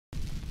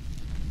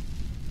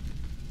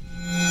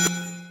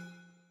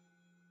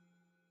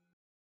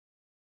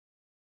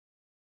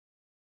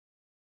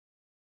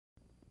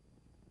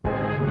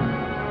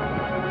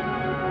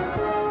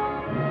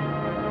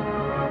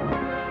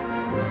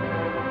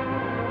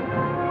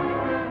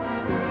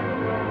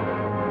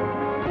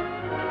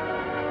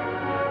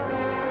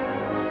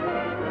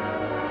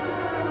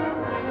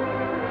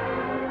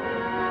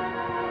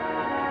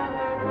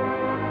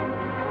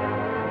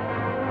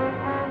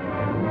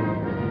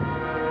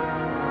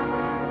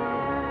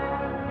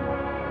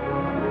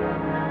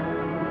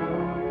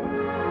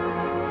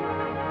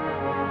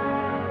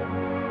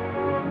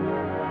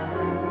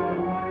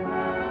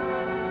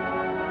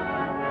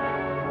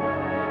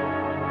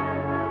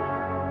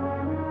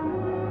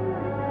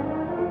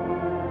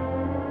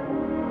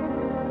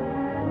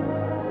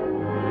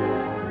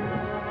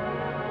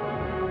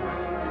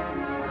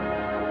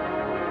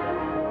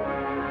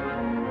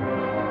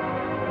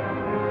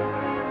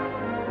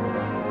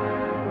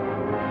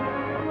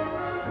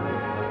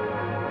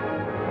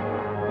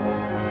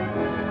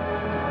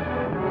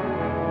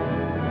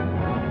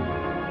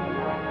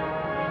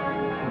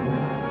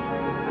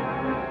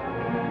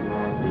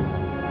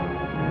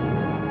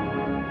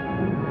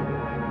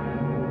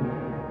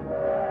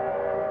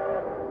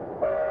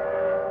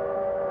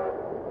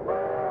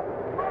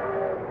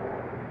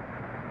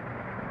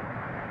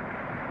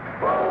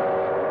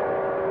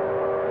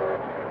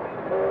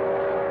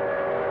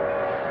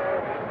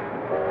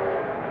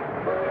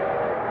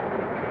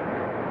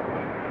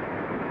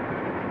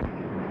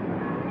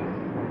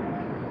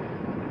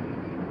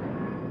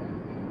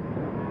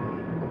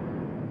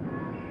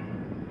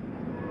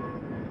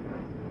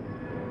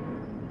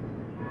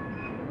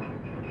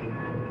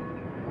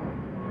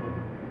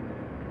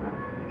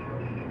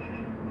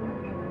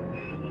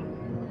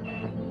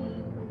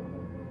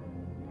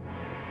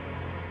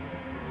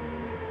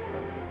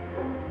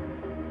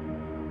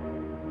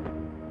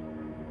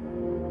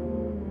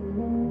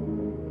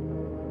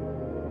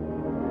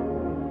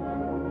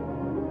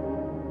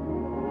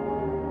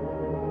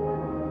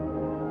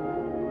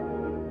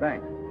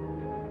Thanks.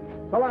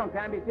 So long,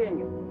 Sam. Be seeing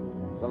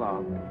you. So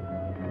long.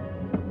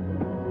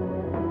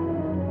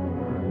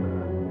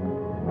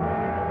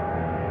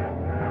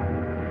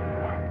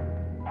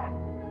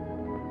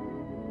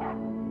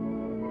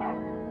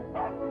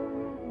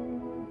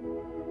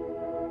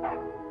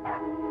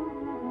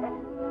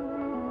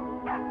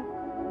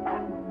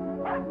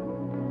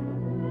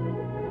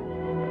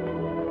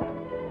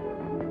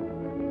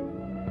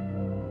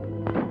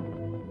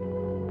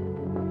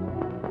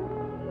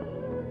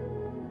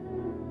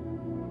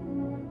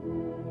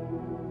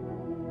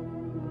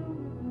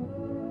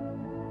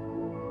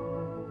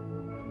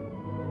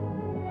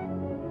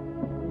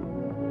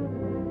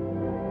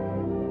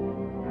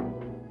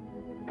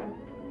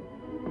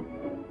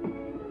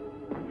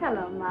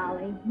 Hello,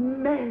 Molly.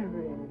 Mary,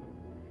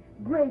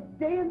 great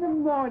day in the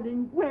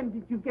morning. When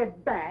did you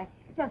get back?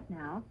 Just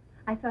now.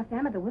 I saw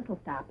Sam at the whistle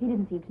stop. He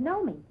didn't seem to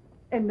know me.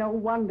 And no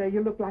wonder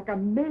you look like a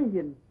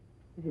million.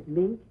 Is it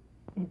mink?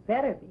 It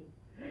better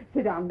be.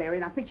 Sit down, Mary,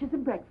 and I'll fix you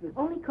some breakfast.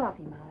 Only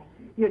coffee, Molly.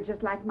 You're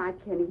just like my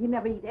Kenny. He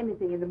never eat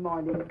anything in the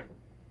morning.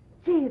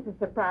 Gee, it's a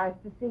surprise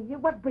to see you.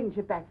 What brings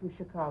you back from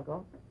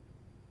Chicago?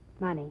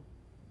 Money.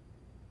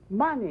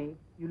 Money?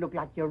 You look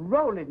like you're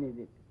rolling in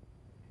it.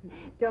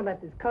 Don't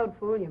let this coat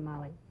fool you,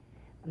 Molly.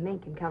 A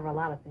mink can cover a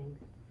lot of things.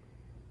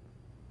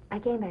 I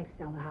came back to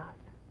sell the house.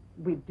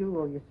 We do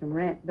owe you some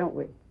rent, don't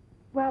we?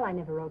 Well, I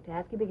never wrote to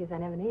ask you because I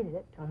never needed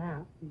it till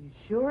now. You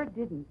sure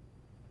didn't.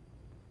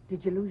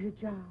 Did you lose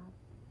your job?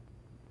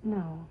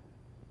 No.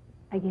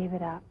 I gave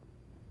it up.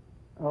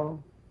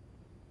 Oh.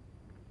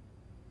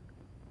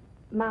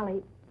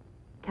 Molly,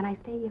 can I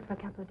stay here for a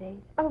couple of days?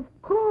 Of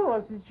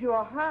course, it's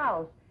your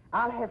house.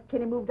 I'll have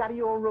Kenny moved out of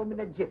your room in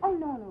a jiffy. Oh,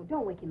 no,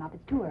 don't wake him up.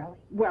 It's too early.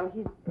 Well,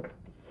 he's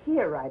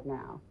here right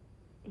now.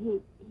 He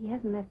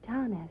hasn't left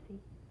town, has he?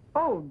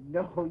 Oh,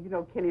 no. You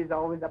know, Kenny's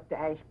always up to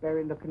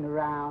Ashbury looking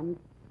around.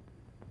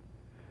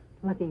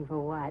 Looking for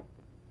what?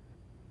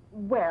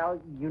 Well,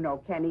 you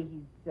know, Kenny,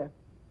 he's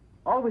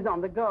always on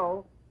the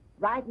go.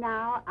 Right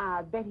now,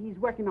 I bet he's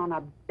working on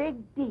a big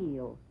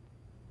deal.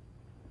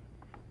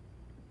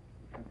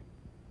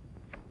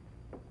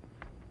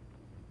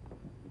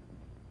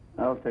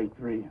 I'll take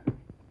 3.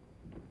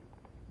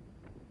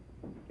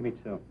 Give me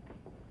 2.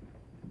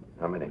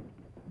 How many?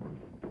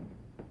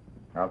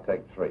 I'll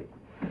take 3.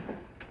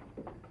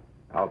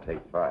 I'll take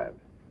 5.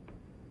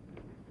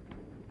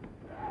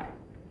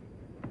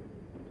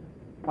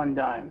 1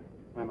 dime.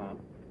 I'm out.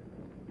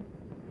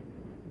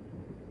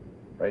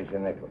 Raise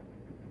your nickel.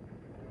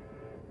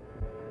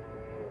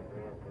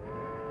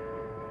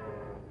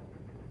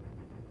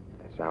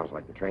 That sounds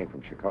like the train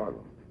from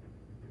Chicago.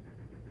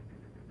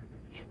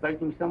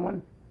 Expecting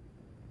someone?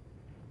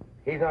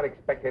 He's not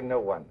expecting no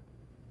one.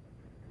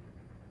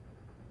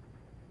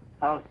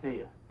 I'll see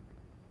you.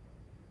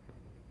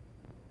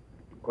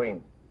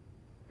 Queens.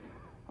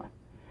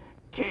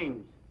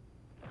 Kings.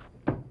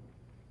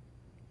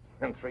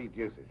 And 3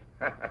 deuces.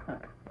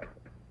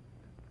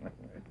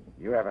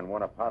 You haven't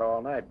won a pot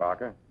all night,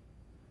 Barker.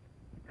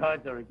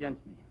 Cards are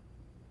against me.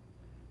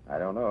 I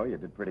don't know. You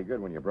did pretty good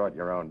when you brought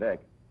your own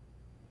deck.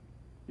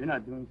 You're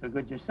not doing so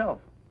good yourself,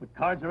 with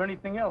cards or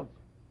anything else.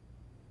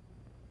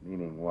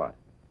 Meaning what?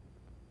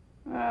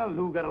 Well,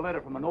 Lou got a letter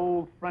from an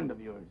old friend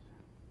of yours.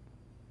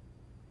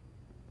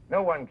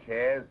 No one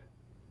cares.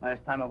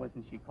 Last time I was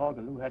in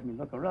Chicago, Lou had me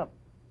look her up.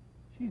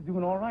 She's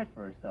doing all right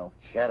for herself.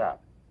 Shut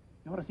up.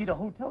 You ought to see the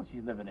hotel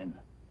she's living in.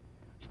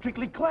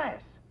 Strictly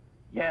class.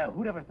 Yeah,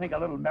 who'd ever think a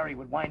little Mary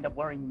would wind up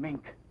wearing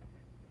mink?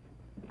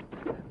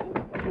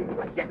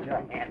 Get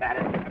your hand out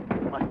of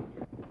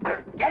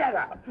it. Get it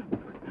out.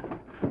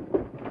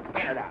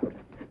 Get it out.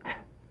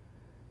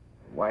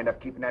 Wind up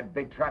keeping that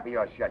big trap of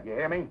yours shut, you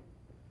hear me?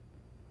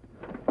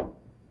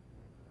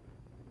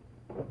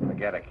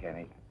 Forget her,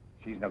 Kenny.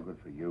 She's no good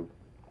for you.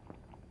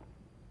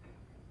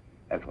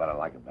 That's what I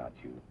like about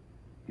you.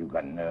 You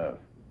got nerve.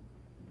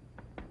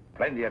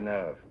 Plenty of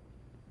nerve.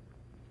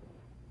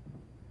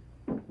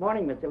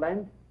 Morning, Mr.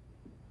 Lenz.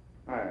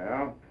 Hi,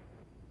 Al.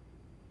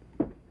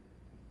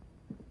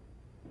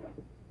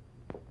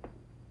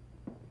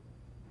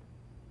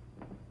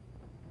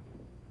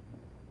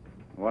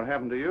 What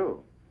happened to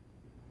you?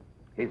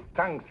 His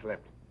tongue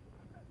slipped.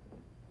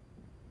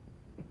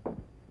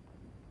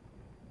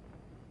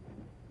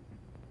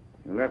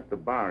 You left the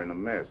bar in a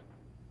mess.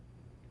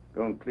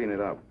 Go and clean it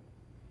up.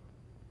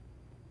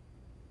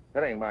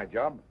 That ain't my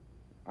job.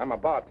 I'm a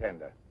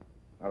bartender,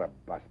 not a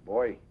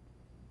busboy.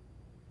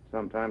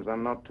 Sometimes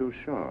I'm not too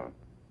sure.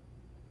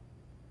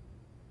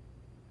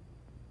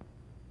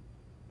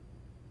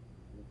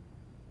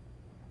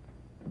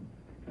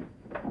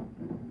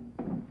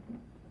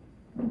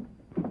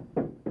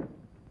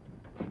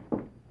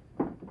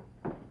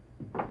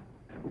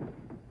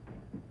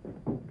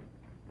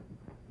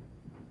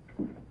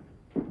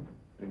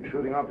 Been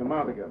shooting off your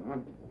mouth again, huh?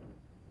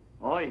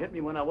 Oh, he hit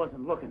me when I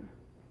wasn't looking.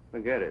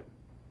 Forget it.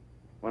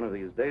 One of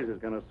these days is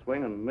gonna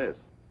swing and miss.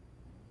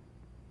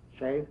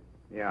 Shave?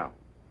 Yeah.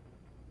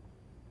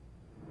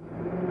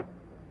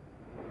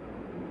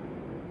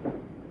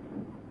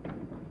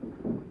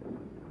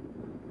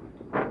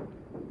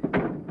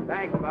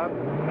 Thanks, Bub.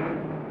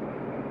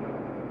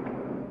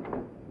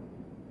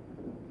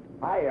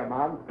 Hiya,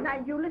 Mom.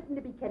 Now, you listen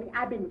to me, Kenny.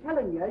 I've been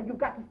telling you, you've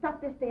got to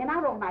stop this staying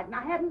out all night, and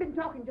I haven't been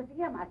talking just to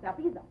hear myself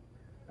either.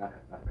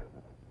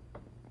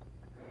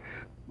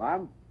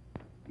 Mom,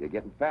 you're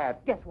getting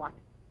fat. Guess what?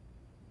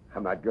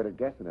 I'm not good at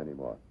guessing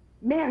anymore.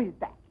 Mary's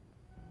back.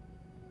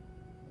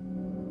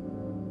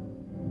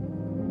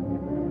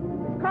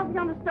 There's coffee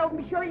on the stove,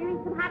 and be sure you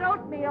eat some hot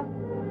oatmeal.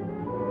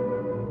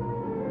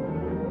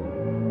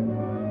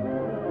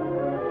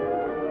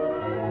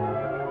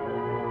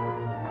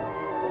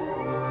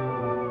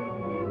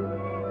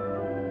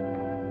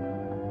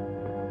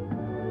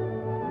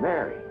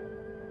 Mary.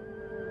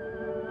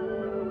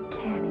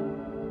 Kenny.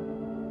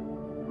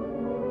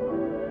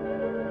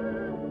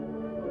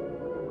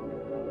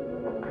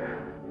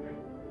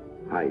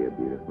 Hiya,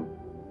 beautiful.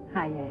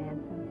 Hiya,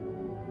 handsome.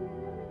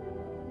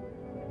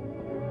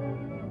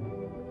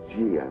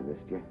 Gee, I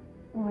missed you.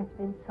 Oh, it's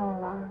been so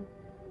long.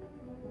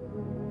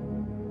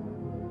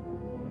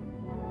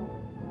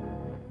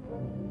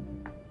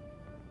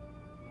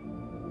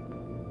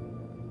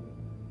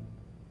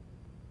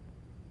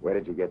 Where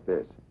did you get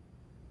this?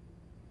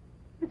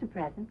 It's a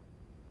present.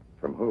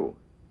 From who?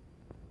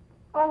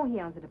 Oh, he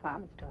owns a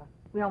department store.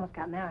 We almost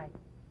got married.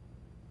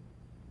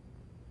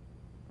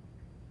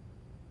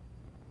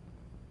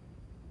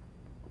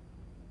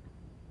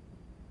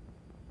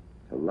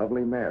 To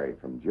lovely Mary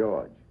from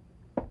George.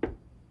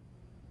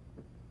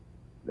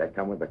 That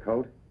come with the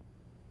coat?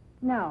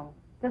 No.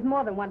 There's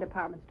more than one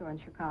department store in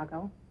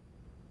Chicago.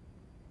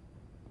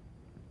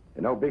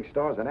 There are no big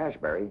stores in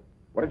Ashbury.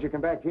 What did you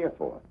come back here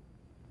for?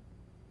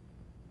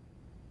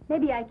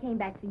 Maybe I came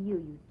back for you,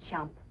 you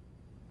chump.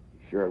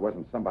 You sure it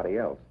wasn't somebody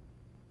else?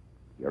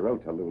 You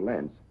wrote to Lou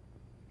Lentz.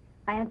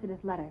 I answered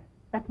his letter.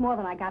 That's more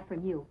than I got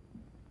from you.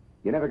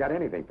 You never got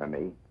anything from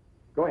me.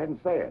 Go ahead and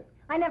say it.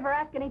 I never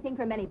ask anything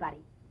from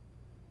anybody.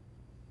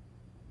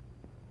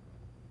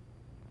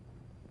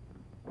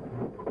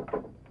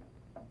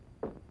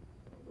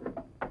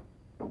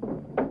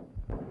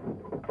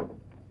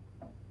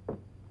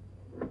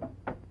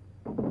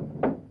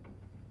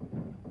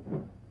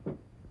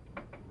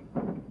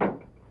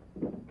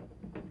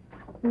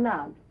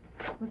 Love.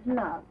 With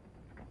love.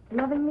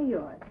 Lovingly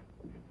yours.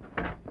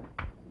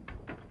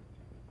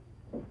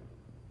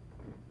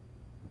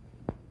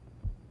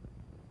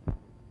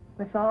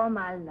 With all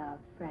my love,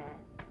 Fran.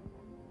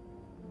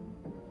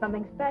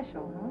 Something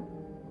special, huh?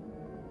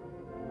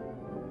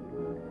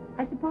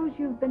 I suppose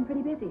you've been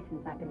pretty busy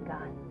since I've been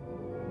gone.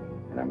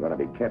 And I'm going to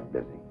be kept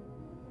busy.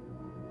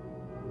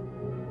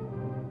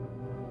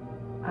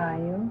 Are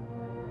you?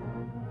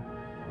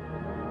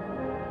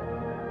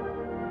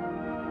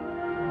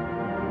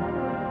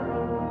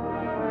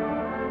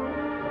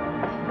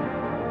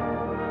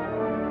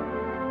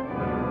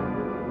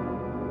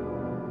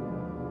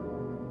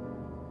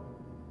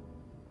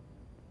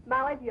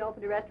 Molly, if you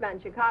opened a restaurant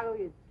in Chicago,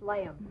 you'd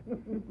slay 'em.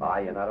 Ma,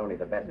 you're not only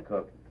the best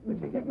cook, but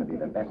you're getting to be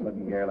the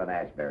best-looking girl in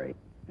Ashbury.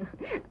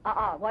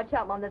 Watch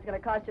out, Mom. That's going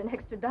to cost you an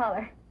extra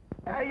 $1.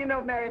 You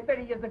know, Mary,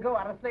 30 years ago,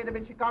 I'd have slayed him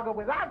in Chicago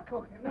without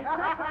cooking.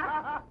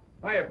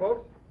 Hiya,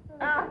 folks.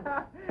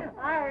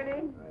 Hi,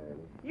 Ernie.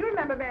 You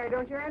remember Mary,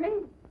 don't you,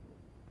 Ernie?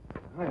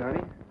 Hi,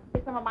 honey.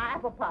 Get some of my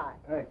apple pie.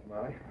 Thanks,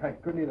 Molly. I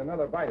couldn't eat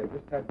another bite. I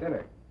just had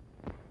dinner.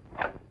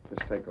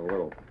 Just take a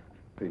little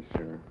piece,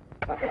 sure.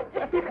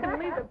 You can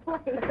leave the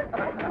plate.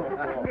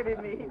 Look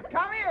at me.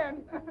 Come in.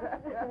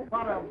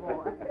 What a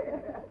boy.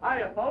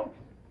 Hiya, folks.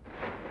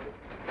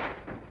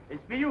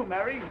 It's for you,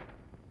 Mary.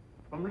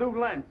 From Lou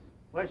Lentz.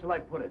 Where shall I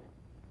put it?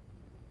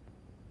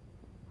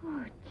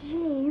 Oh,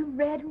 gee,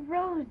 red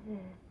roses.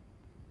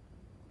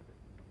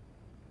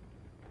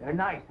 They're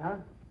nice, huh?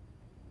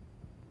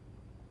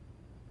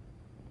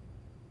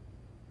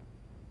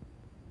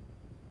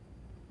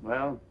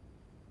 Well,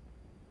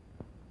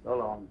 so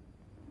long.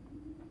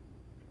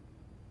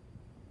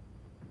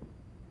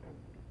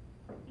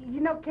 You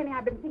know, Kenny,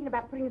 I've been thinking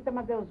about putting some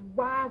of those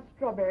wild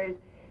strawberries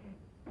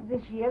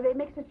this year. They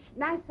make such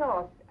nice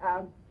sauce.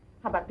 How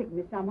about picking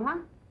me some, huh?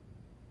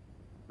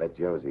 Let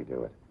Josie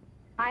do it.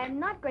 I am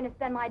not going to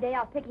spend my day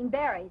out picking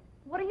berries.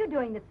 What are you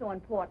doing that's so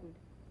important?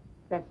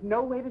 That's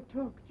no way to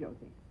talk,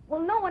 Josie.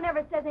 Well, no one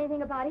ever says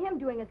anything about him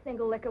doing a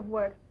single lick of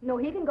work. No,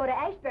 he can go to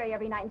Ashbury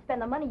every night and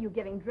spend the money you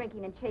give him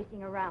drinking and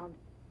chasing around.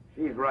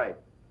 She's right.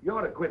 You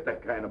ought to quit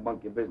that kind of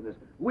monkey business.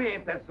 We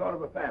ain't that sort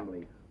of a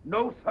family.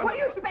 No son. What do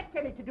you expect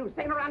Kenny to do?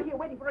 Sitting around here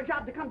waiting for a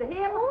job to come to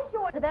him? Oh,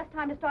 sure. The best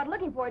time to start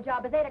looking for a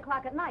job is 8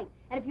 o'clock at night.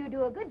 And if you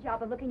do a good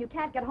job of looking, you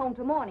can't get home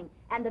till morning.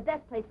 And the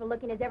best place for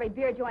looking is every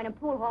beer joint and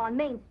pool hall on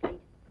Main Street.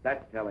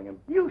 That's telling him.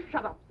 You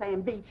shut up,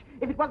 Sam Beach.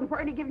 If it wasn't for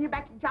Ernie giving you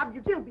back your job,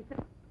 you'd still be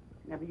sitting.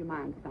 Never you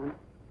mind, son.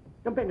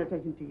 Don't pay no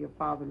attention to your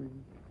father and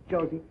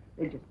Josie.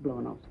 They're just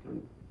blowing off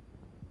steam.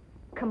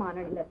 Come on,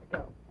 Ernie, let's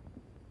go.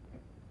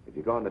 If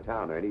you're going to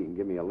town, Ernie, you can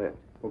give me a lift.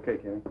 Okay,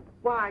 Kenny.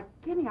 Why,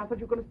 Kenny, I thought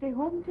you were going to stay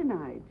home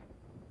tonight.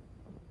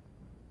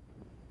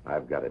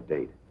 I've got a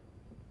date.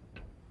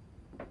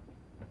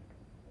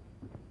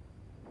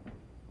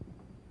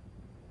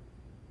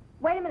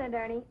 Wait a minute,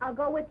 Ernie. I'll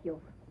go with you.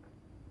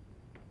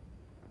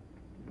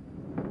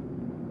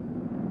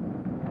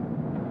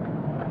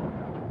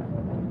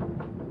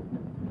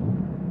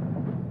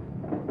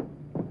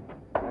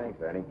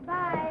 Ernie.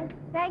 Bye.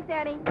 Thanks,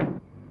 Ernie.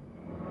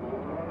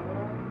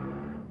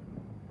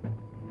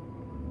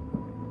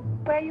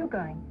 Where are you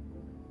going?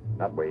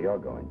 Not where you're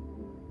going.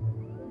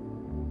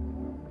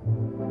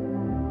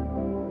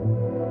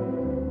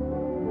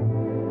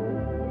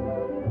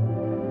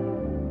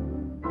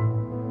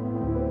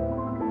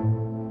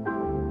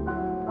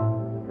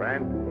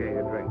 Fran, here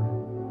your drink.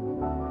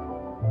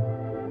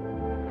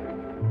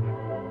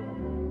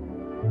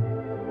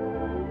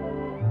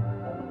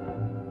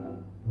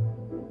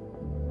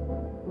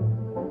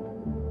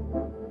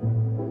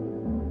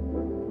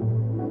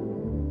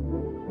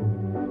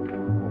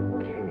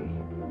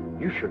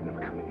 You shouldn't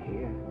have come in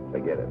here.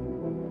 Forget it.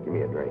 Give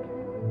me a drink.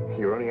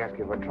 You're only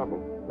asking for trouble.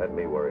 Let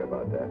me worry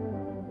about that.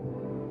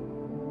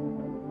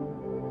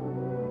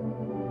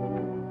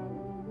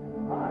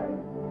 Hi.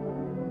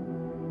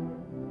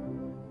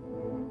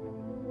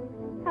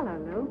 Hello,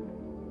 Lou.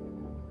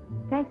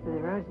 Thanks for the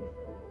roses.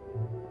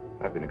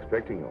 I've been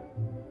expecting you.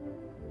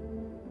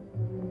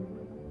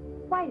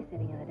 Why are you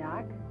sitting in the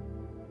dark?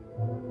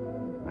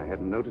 I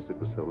hadn't noticed it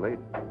was so late.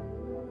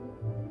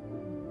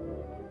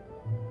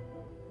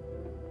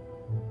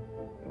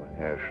 Your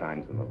hair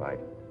shines in the light.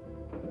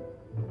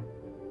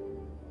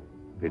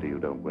 Pity you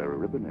don't wear a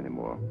ribbon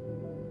anymore.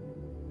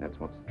 That's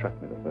what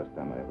struck me the first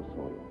time I ever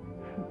saw you.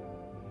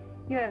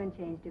 You haven't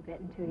changed a bit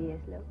in 2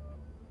 years, Lou.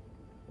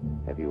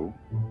 Have you?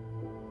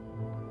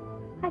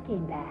 I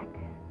came back.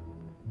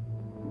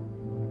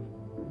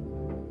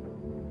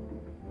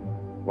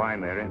 Why,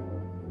 Mary?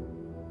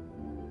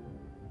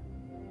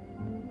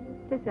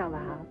 To sell the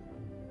house.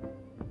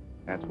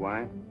 That's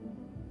why?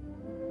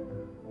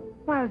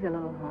 Well, I was a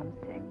little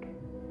homesick.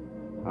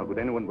 How could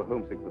anyone be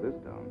homesick for this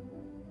town?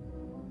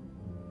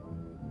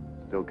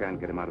 Still can't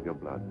get him out of your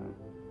blood,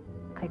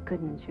 huh? I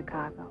couldn't in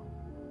Chicago.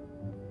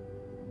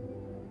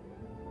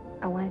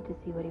 I wanted to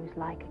see what he was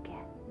like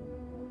again.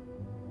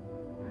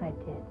 I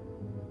did.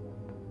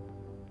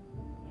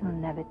 He'll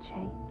never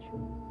change.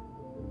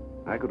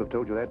 I could have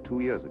told you that 2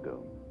 years ago.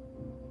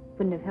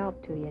 Wouldn't have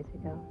helped 2 years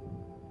ago.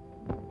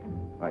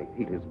 I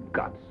hate his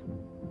guts.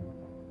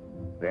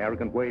 The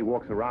arrogant way he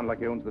walks around like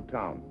he owns the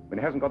town, when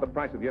he hasn't got the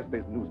price of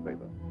yesterday's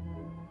newspaper.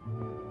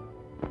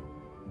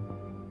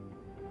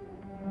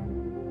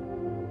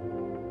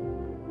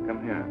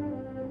 Come here.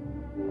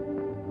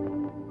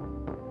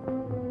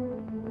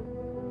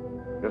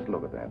 Just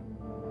look at that.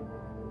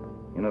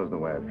 He knows the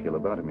way I feel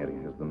about him, yet he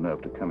has the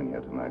nerve to come in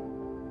here tonight.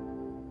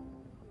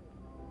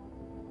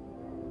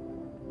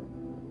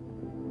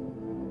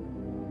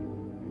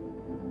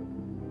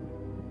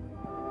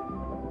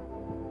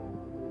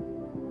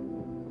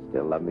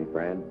 Still love me,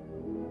 Fran?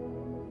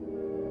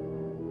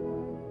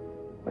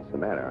 What's the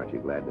matter? Aren't you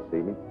glad to see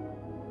me?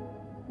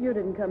 You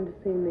didn't come to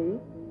see me.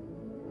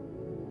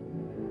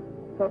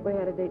 Thought we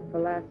had a date for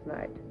last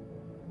night.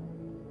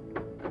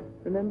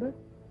 Remember?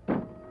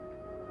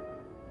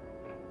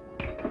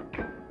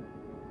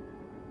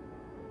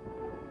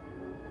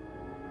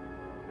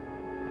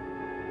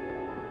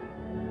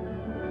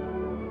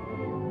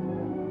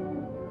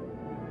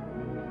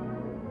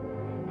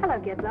 Hello,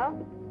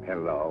 Gizzo.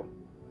 Hello.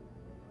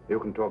 You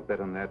can talk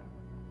better than that.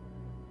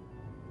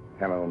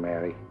 Hello,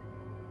 Mary.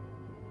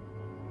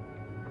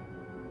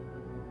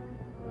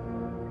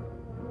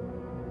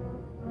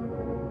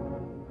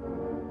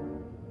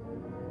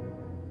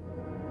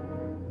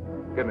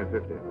 Give me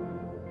 50.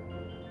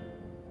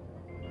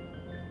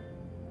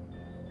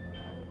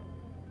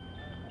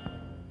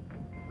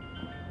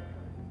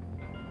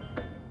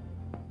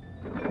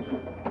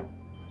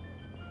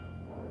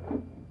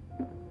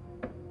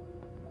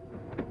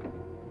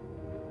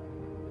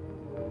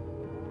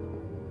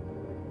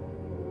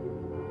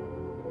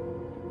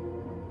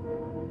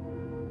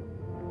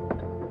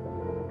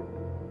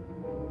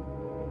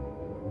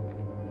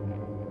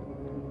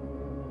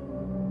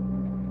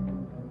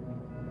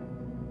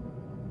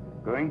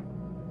 Going?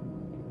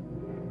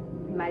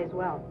 You might as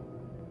well.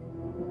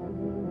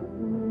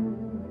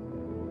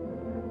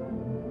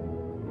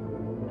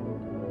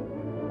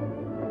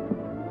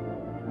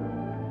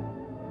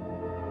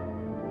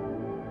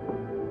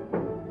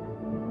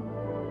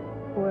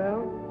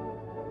 Well,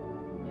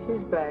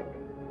 she's back.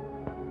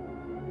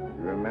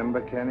 You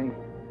remember, Kenny?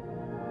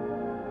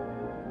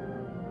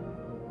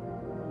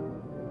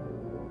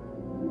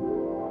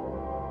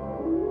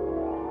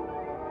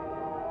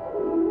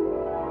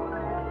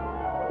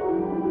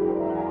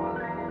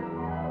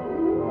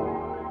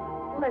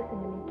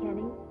 Listen to me,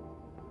 Kenny.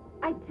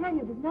 I tell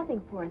you, there's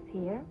nothing for us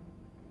here.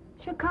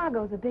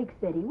 Chicago's a big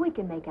city. We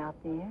can make out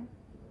there.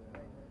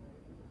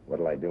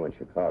 What'll I do in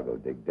Chicago?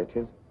 Dig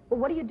ditches? Well,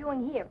 what are you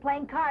doing here?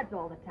 Playing cards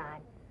all the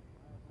time.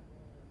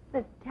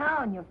 This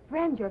town, your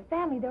friends, your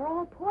family, they're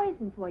all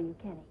poison for you,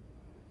 Kenny.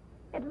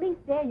 At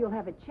least there you'll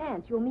have a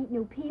chance. You'll meet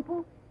new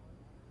people.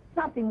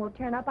 Something will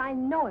turn up. I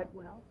know it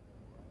will.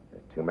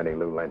 There's too many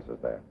Lou Lenses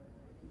there.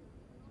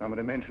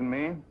 Somebody mention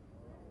me?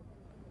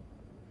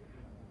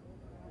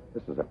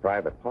 This is a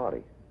private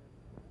party.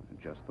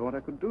 I just thought I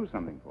could do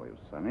something for you,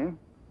 Sonny.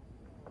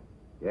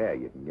 Yeah,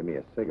 you can give me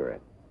a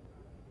cigarette.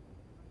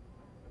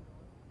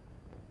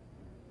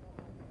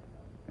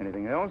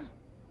 Anything else?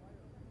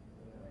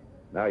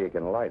 Now you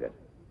can light it.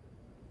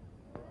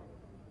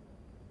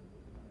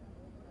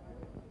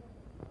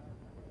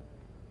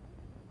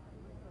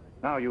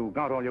 Now you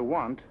got all you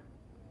want.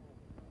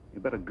 You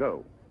better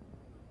go.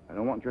 I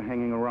don't want you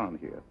hanging around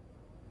here.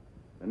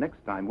 The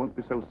next time won't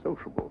be so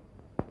sociable.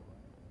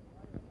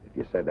 If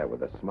you said that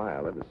with a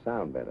smile, it'd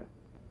sound better.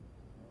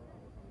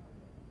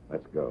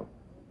 Let's go.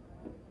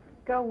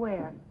 Go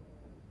where?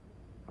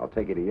 I'll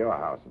take you to your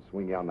house and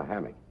swing you on the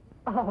hammock.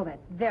 Oh,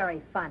 that's very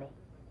funny.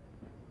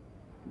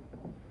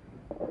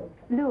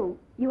 Lou,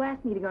 you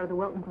asked me to go to the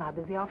Wilton Club.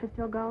 Does the office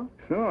still go?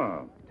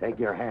 Sure. Take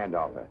your hand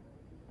off her.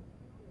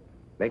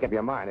 Make up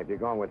your mind if you're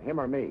going with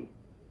him or me.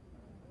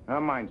 Our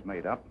mind's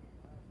made up.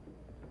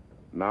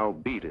 Now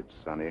beat it,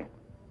 Sonny.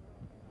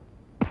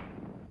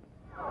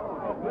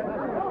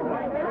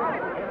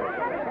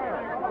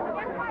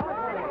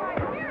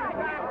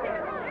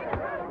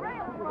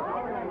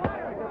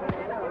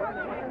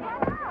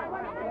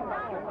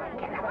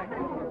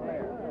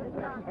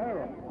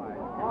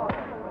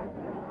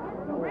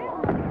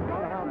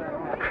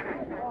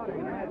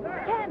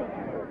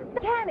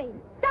 Kenny,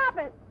 stop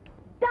it!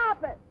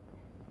 Stop it!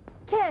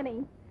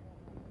 Kenny.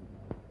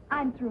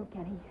 I'm through,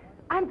 Kenny.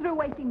 I'm through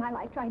wasting my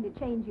life trying to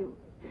change you.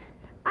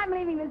 I'm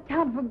leaving this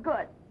town for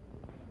good.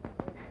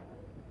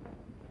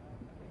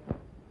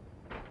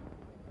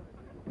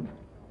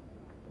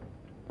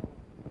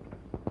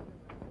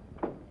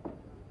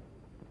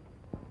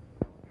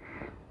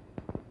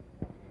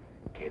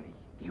 Kenny,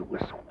 you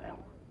whistle now.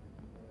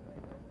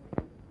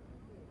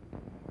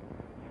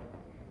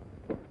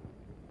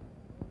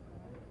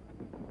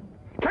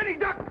 Kenny,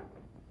 duck!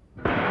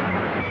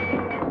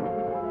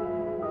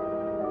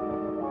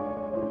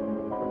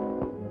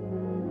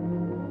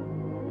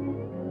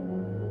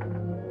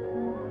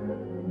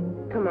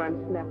 Come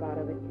on, snap out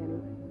of it, Kenny.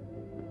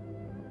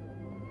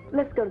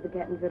 Let's go to the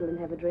Cat and Fiddle and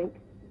have a drink.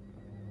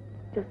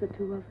 Just the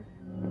two of us.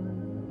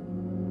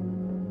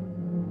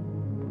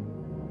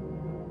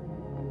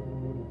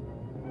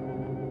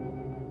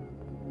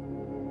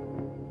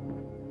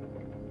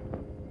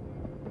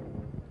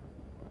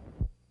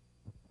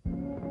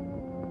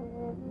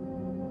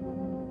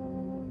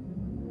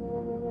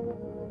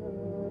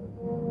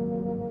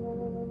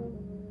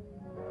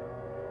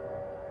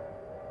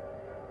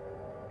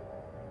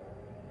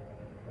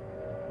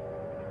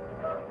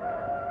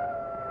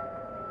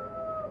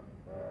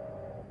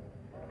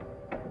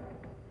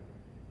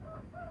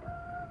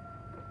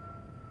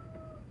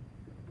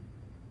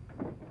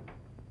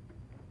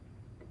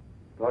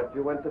 Thought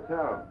you went to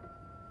town.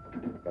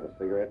 Got a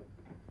cigarette?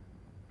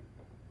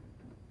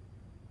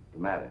 What's the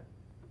matter?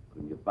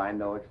 Couldn't you find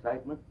no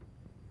excitement?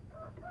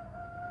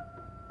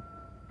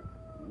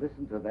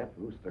 Listen to that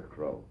rooster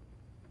crow.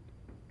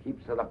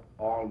 Keeps it up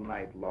all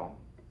night long.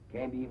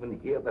 Can't even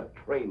hear the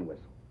train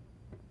whistle.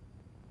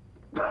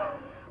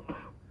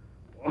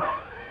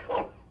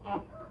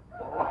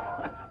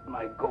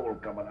 My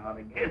cold coming on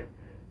again.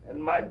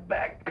 And my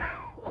back.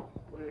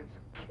 It's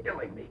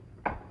killing me.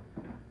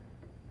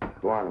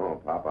 Go on home,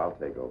 Pop. I'll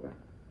take over.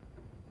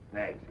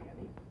 Thanks,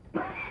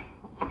 Kenny.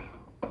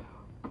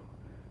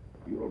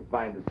 You'll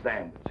find a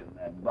sandwich in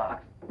that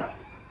box.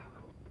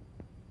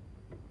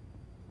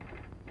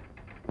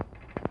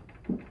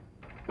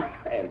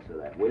 Answer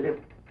that, will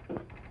you?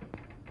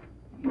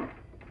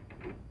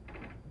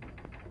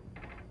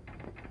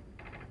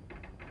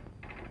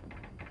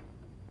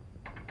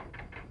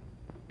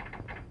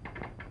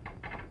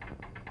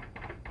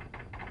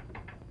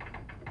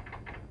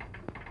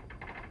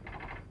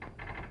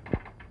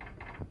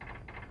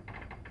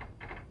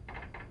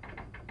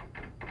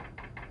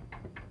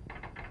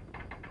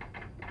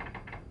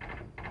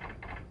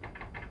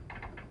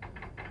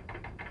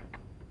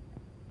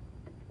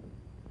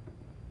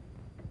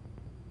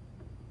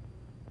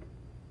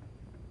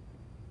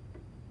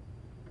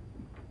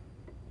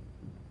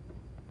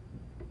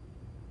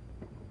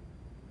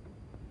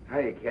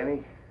 Hey,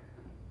 Kenny.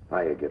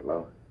 Hiya, get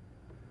low.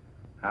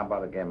 How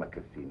about a game of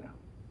casino?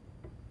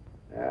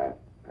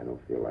 I don't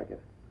feel like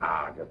it.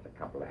 Ah, just a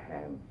couple of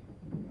hands.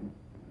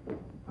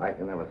 I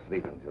can never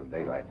sleep until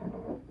daylight.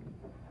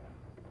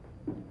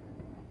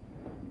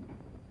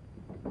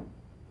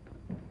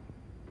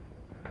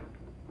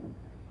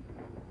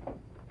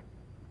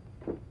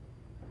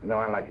 You know,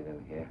 I like it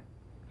in here.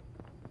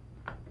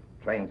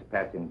 Trains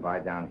passing by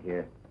down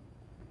here.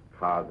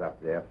 Cars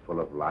up there full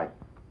of life.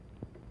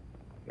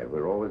 Yet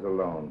we're always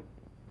alone.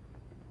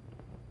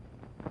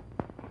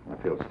 I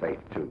feel safe,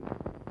 too.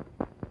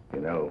 You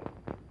know,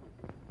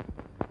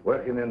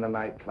 working in the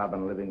nightclub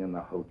and living in the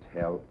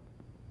hotel,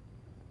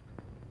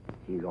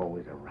 he's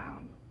always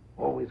around,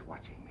 always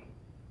watching me,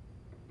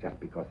 just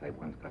because I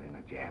once got in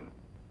a jam.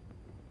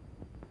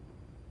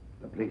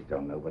 The police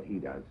don't know, but he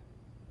does.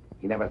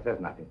 He never says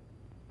nothing.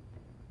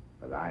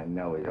 But I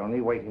know he's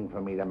only waiting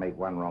for me to make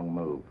one wrong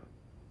move.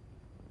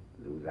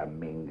 Lou's a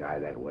mean guy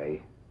that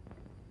way.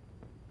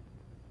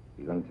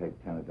 You gonna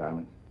take 10 of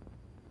diamonds?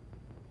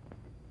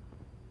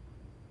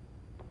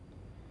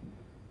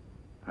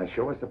 I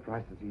sure was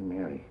surprised to see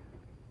Mary.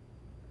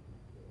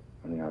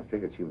 Only I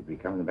figured she would be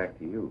coming back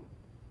to you.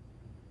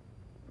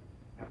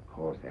 Of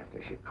course,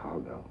 after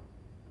Chicago,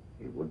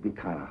 it would be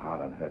kind of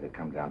hard on her to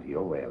come down to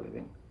your way of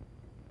living.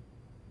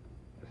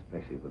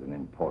 Especially with an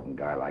important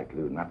guy like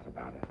Lou nuts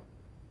about her.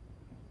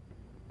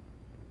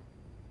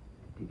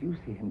 Did you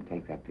see him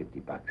take that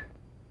 $50?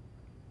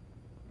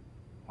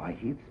 Why,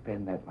 he'd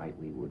spend that like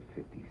we would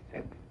 50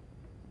 cents.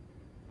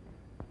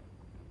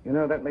 You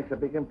know, that makes a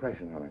big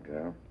impression on a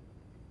girl.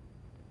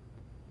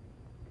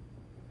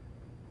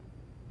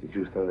 Did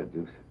you throw the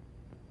deuce?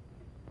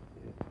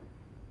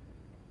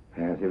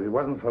 Yes, if it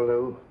wasn't for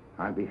Lou,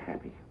 I'd be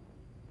happy.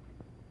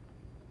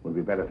 Would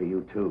be better for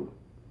you, too.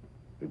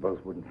 We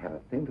both wouldn't have a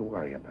thing to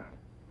worry about.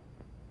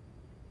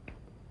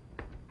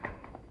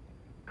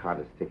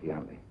 Card is sticky,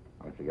 aren't they?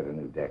 I'll have to get a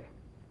new deck.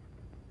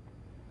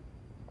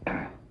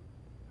 I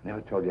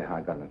never told you how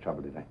I got into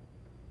trouble, did I?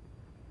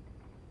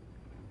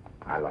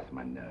 I lost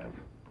my nerve.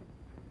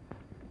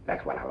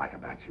 That's what I like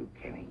about you,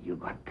 Kenny. You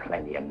got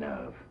plenty of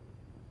nerve.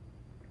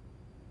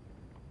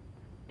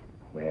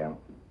 Well,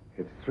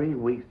 it's 3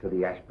 weeks to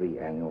the Ashbury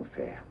Annual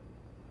Fair,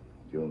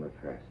 June the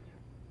 1st.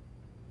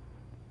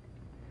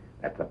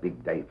 That's a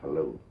big day for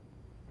Lou.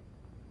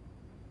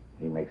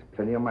 He makes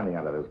plenty of money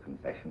out of those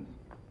concessions.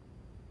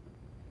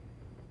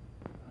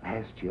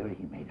 Last year,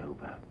 he made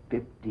over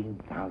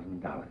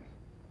 $15,000.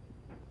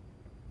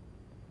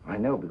 I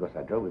know because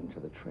I drove him to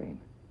the train.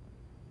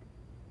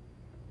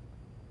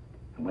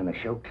 And when the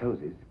show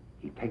closes,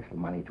 he takes the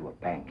money to a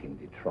bank in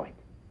Detroit.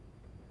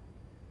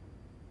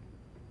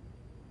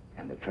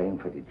 And the train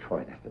for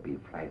Detroit has to be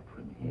flagged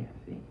from here,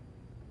 see?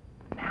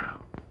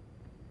 Now,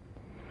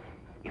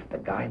 if the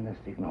guy in the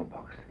signal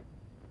box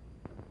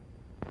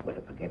were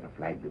to forget to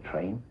flag the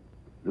train,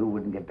 Lou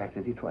wouldn't get back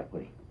to Detroit,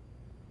 would he?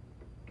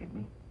 Get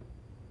me?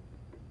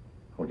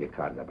 Hold your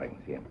cards up, I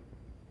can see him.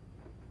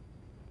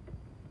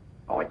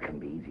 Oh, it can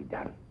be easy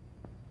done.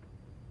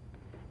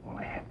 All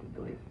I have to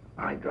do is,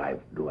 I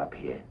drive Lou up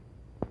here.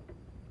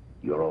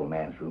 Your old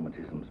man's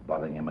rheumatism's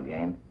bothering him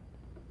again.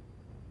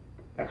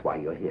 That's why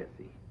you're here,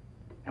 see?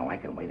 Now, I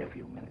can wait a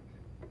few minutes.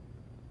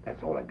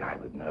 That's all a guy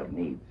with nerve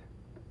needs.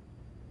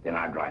 Then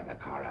I'll drive the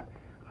car up.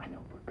 I know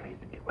a good place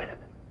to get rid of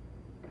him.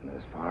 And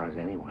as far as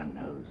anyone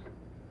knows,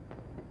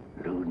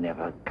 Lou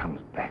never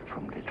comes back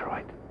from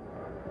Detroit.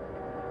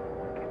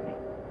 Get me?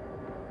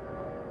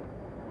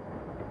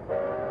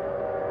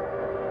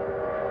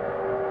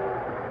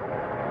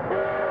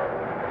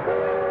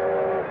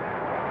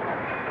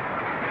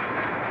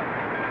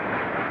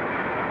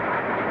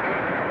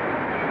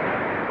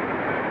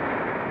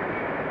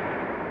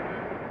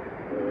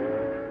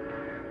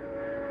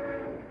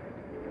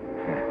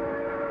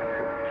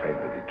 Train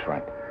to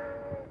Detroit.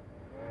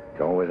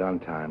 It's always on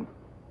time.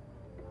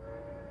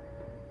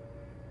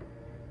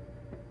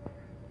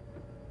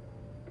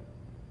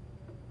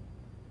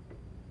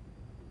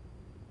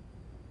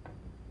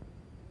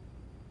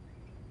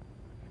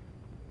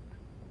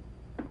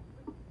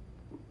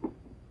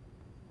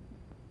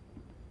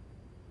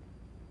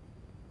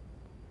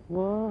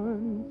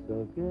 Once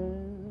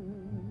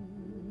again,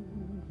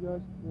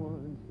 just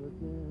once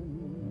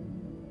again,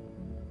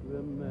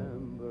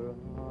 remember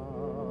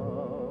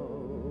how,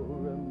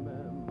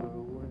 remember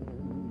when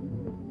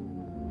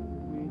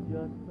we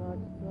just got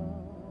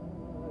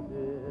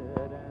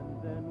started and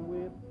then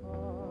we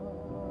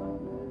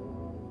parted.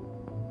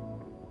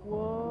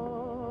 Once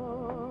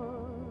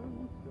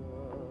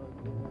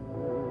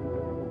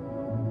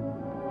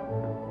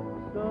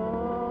again,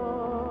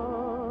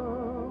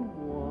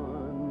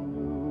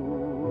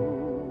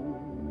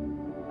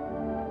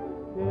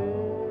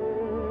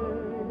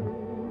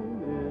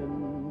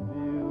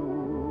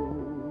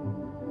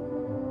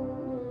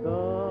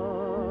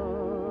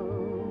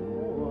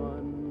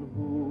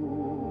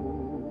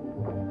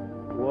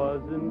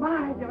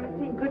 My, don't it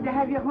seem good to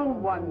have you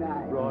home one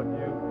night? brought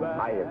you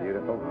back. Hiya,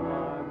 beautiful.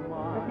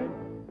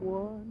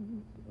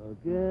 Once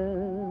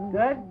again.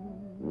 Good?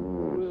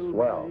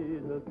 Swell.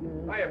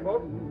 Hiya,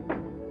 folks.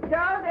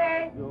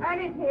 Josie,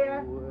 Ernie's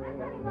here.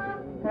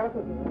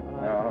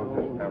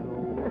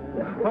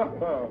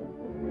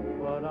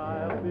 But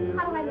I'll be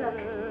How do I look?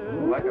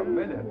 Like a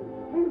minute.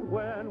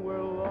 when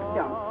we're lost.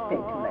 Don't stay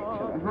too late,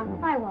 sugar, huh?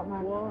 I won't,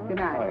 Mom. Good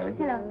night.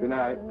 Hello. Good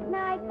night.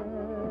 Night.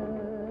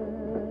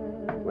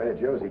 Where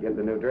did Josie get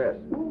the new dress?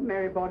 Oh,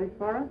 Mary bought it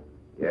for her.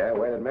 Yeah,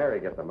 where did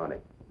Mary get the money?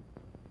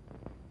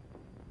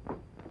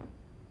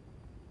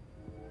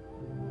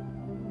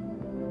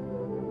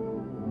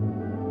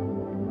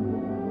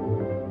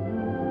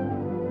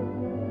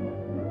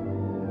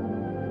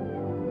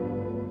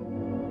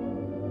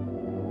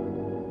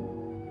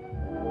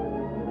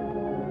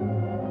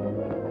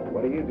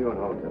 What are you doing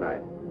home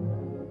tonight?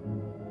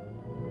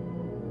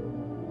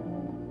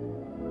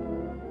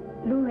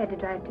 Lou had to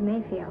drive to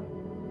Mayfield.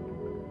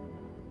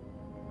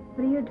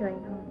 What are you doing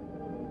home?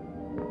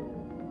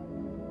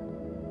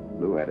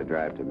 Lou had to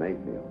drive to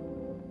Mayfield.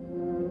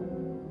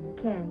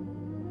 Ken,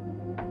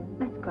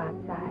 let's go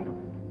outside.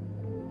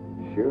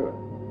 Sure.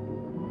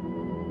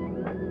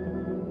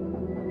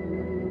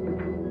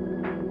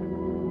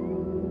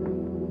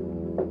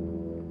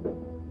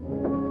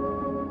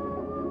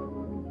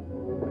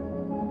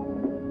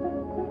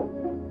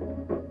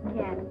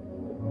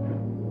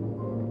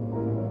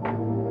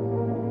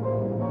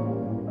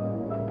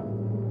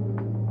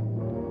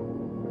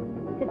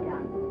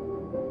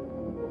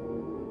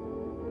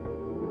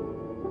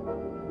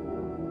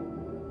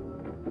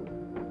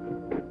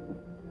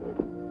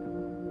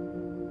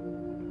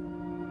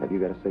 Have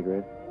you got a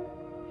cigarette?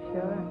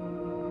 Sure.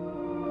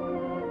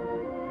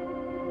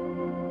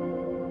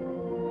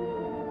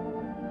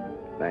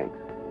 Thanks.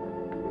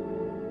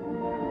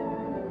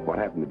 What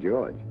happened to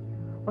George?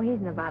 Oh, he's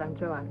in the bottom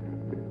drawer.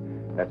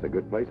 That's a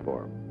good place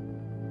for him.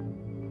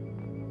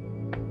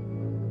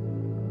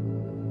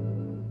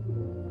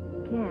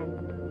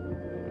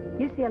 Ken,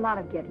 you see a lot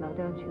of Gitlow,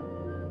 don't you?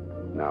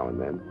 Now and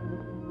then.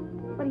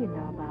 What do you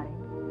know about him?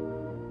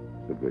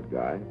 He's a good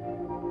guy.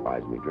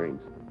 Buys me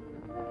drinks.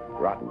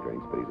 Rotten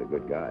drinks, but he's a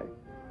good guy.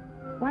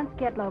 Once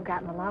Gitlow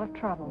got in a lot of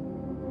trouble.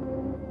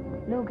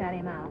 Lou got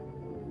him out.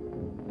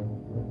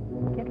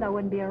 Gitlow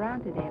wouldn't be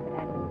around today if it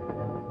hadn't been for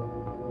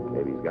Lou.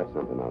 Maybe he's got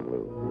something on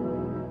Lou.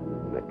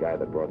 And that guy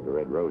that brought the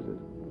red roses.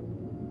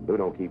 Lou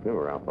don't keep him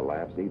around for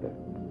laughs either.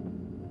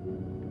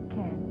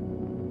 Ken,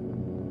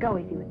 go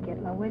easy with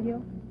Gitlow, will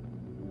you?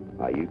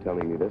 Are you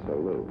telling me this or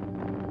Lou?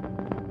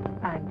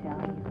 I'm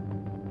telling you.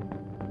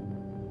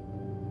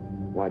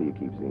 Why do you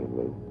keep seeing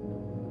Lou?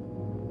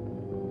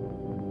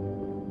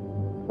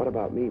 What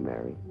about me,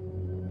 Mary?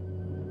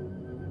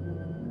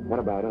 What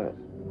about us?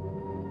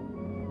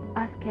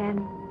 Us,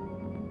 Ken.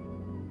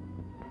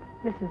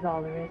 This is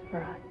all there is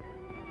for us.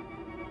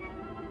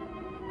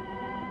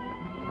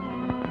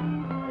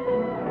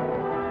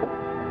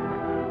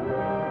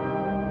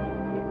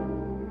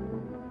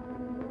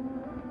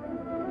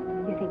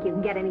 You think you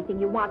can get anything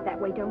you want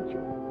that way, don't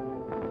you?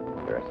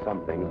 There are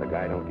some things a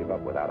guy don't give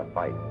up without a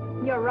fight.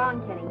 You're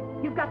wrong, Kenny.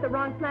 You've got the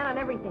wrong slant on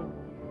everything.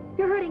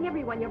 You're hurting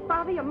everyone. Your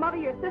father, your mother,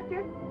 your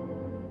sister.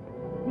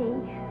 Me.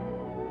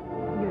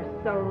 You're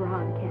so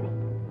wrong, Kenny.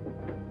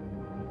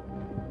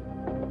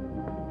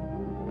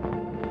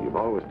 You've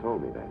always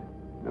told me that.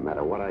 No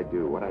matter what I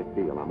do, what I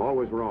feel, I'm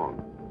always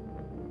wrong.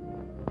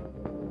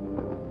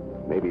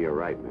 Maybe you're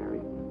right,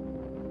 Mary.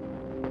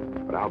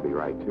 But I'll be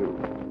right, too.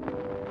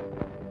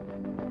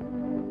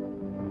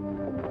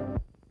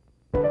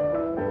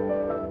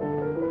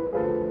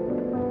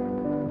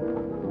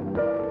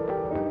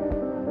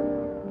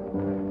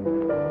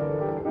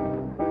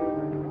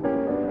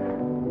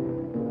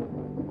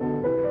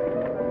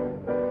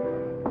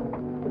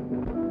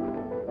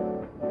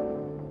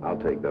 I'll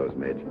take those,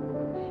 Midge.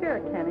 Sure,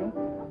 Kenny.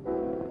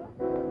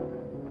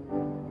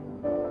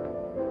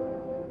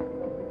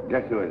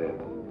 Guess who it is?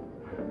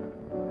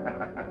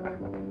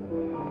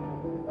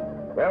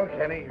 Well,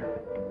 Kenny,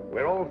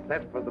 we're all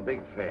set for the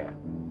big fair.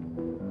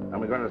 And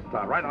we're going to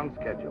start right on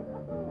schedule.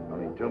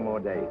 Only 2 more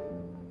days.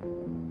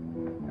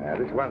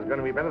 This one's going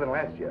to be better than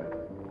last year.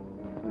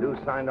 Lou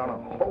signed on a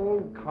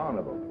whole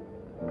carnival.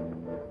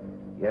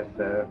 Yes,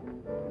 sir.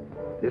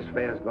 This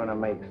fair's going to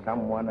make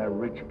someone a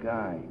rich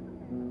guy.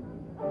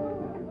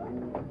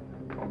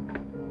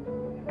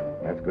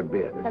 That's good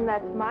beer. And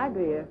that's my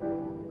beer.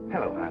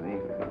 Hello, honey.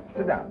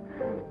 Sit down.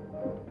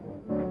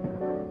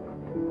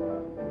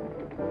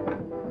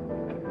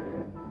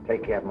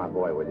 Take care of my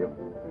boy, will you?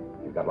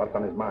 He's got lots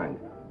on his mind.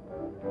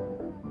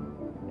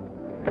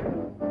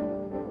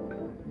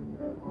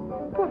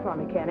 Pour for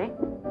me, Kenny.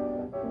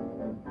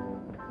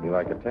 You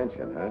like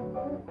attention, huh?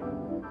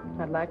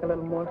 I'd like a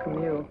little more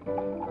from you.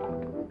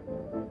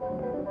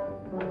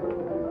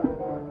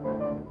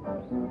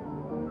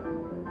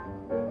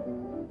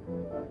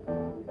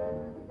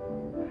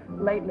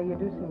 Lately, you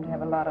do seem to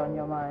have a lot on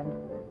your mind.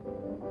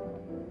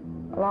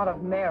 A lot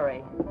of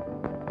Mary.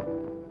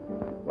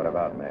 What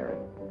about Mary?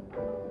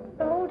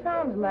 The whole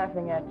town's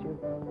laughing at you.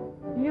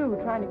 You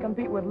trying to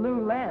compete with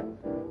Lou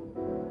Lance.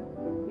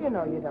 You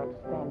know you don't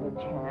stand a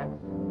chance.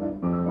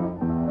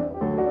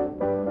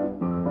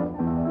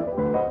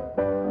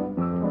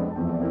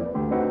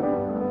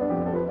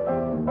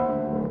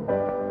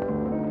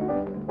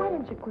 Why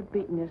don't you quit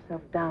beating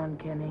yourself down,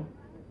 Kenny?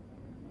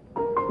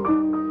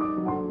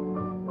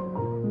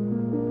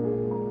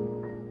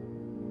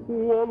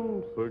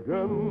 Once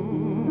again,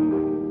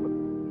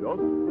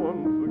 just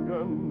once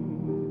again,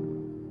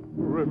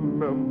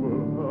 remember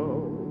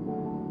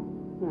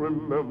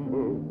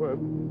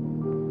when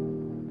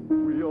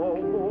we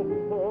almost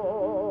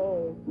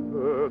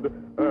parted,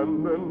 and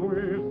then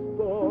we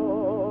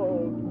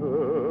started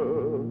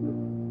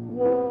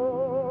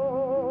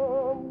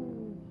once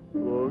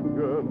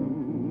again.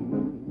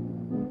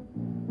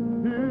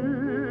 Here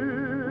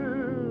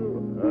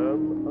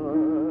am I.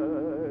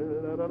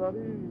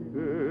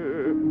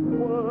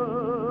 Where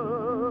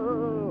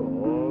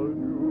are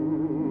you,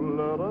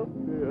 Leonide?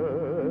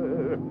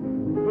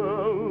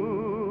 Tell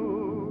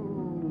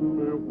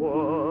me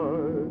why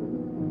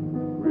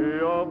we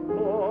are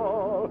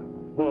far,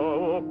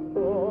 far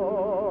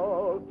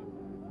apart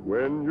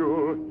when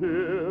you're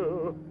here.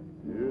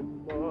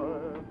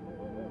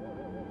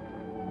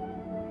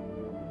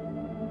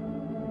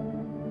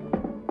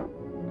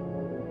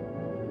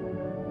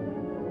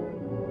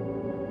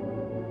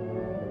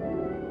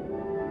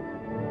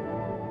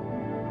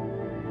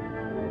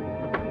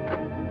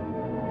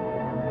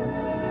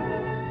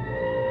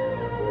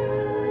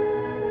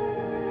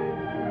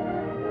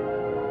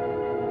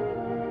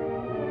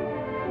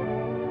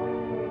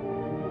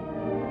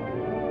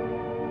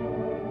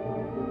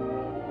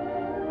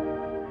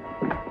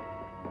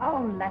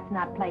 let's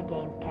not play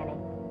games, Kenny.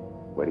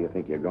 Where do you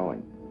think you're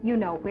going? You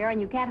know where, and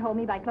you can't hold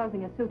me by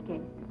closing a suitcase.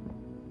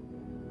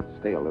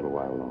 Stay a little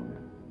while longer.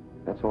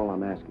 That's all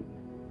I'm asking.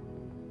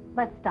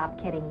 Let's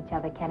stop kidding each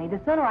other, Kenny. The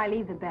sooner I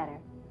leave, the better.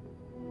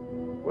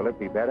 Will it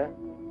be better?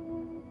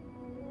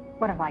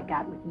 What have I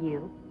got with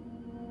you?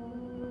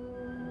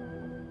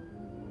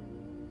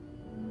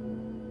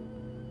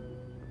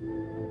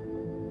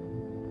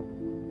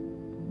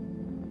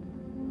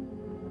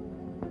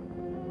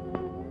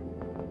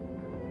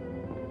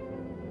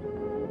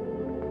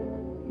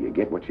 You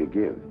get what you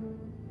give.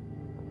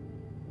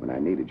 When I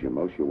needed you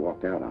most, you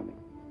walked out on me.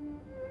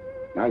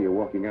 Now you're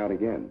walking out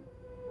again.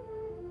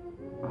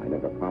 I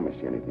never promised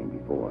you anything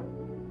before.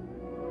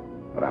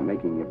 But I'm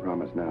making you a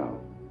promise now.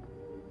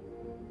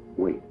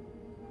 Wait.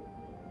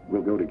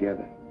 We'll go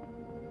together.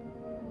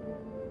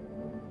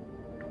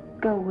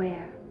 Go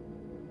where?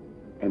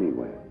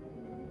 Anywhere.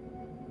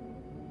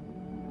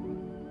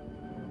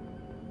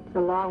 It's a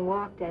long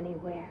walk to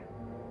anywhere.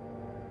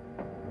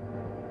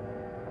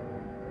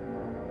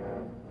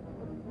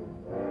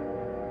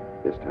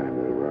 This time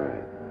we'll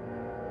ride.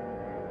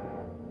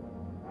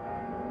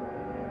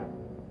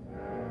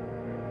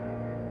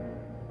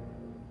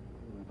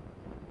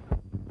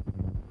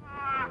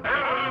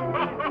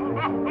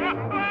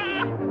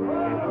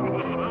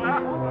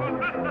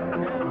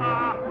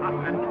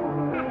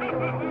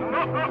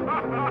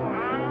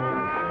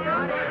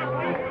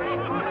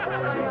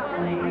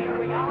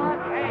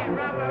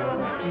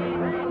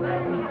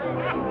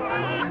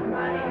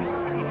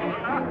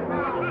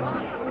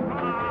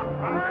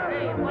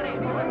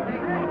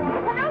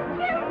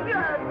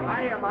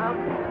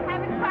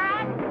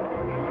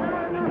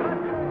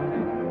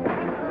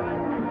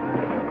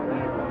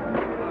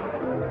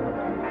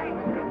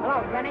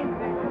 Kenny?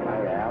 Hi,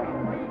 Al.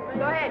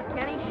 Go ahead,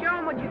 Kenny. Show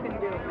him what you can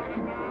do.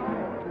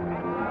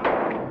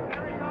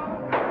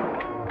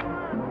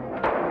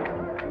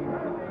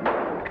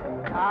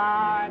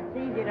 It's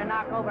easy to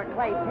knock over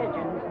clay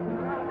pigeons.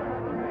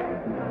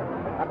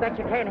 I bet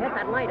you can't hit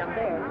that light up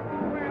there.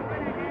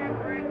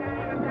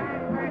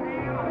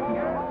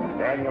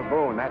 Daniel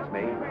Boone, that's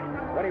me.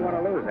 What do you want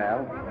to lose,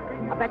 Al?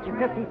 I bet you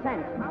 50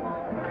 cents.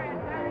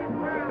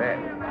 You bet.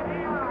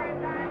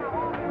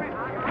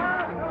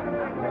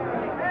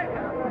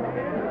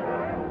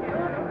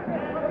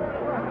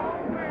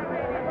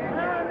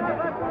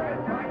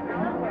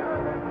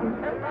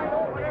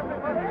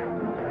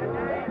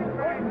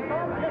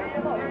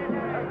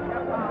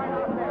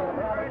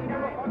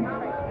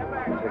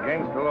 It's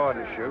against the law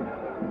to shoot.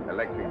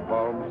 Electric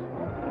bulbs.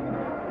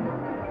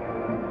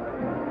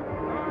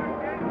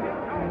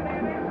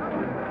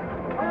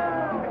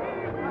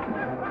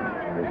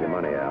 Here's your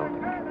money, Al.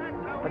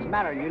 What's the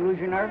matter? You lose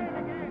your nerve?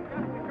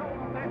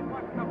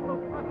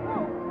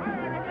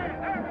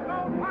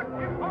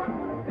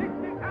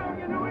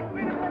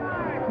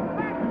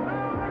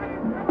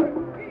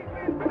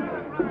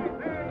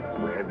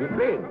 Where have you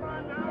been?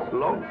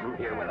 Lonesome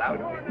here without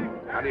you.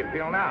 How do you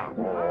feel now?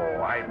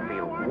 Oh, I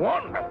feel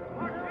wonderful.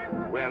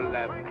 Well,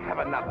 have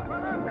another.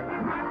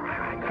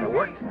 I gotta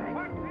work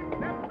tonight.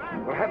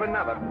 Well, have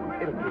another.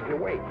 It'll keep you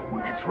awake.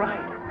 That's right.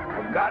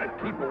 I've got to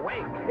keep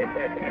awake.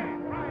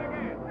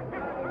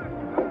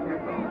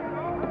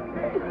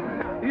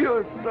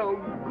 You're so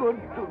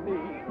good to me.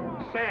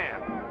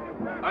 Sam.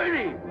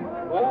 Ernie.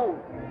 Oh,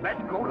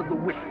 let's go to the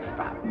whistle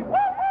stop.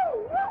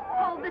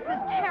 Oh, this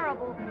is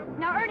terrible.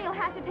 Now Ernie will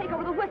have to take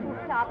over the whistle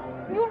stop.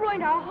 You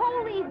ruined our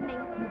whole evening.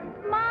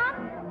 Mom?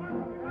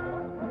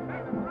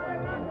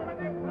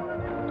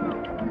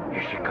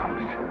 Here she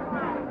comes.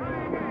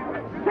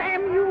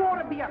 Sam, you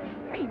ought to be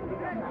ashamed of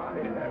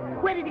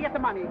yourself. Where did he get the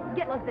money?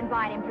 Gitlow's been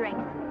buying him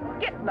drinks.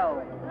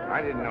 Gitlow.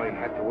 I didn't know he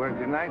had to work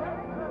tonight.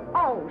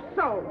 Oh,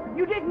 so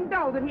you didn't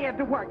know that he had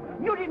to work.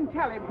 You didn't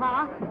tell him,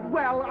 huh?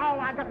 Well, all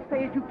I got to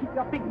say is you keep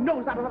your big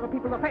nose out of other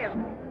people's affairs.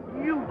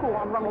 You go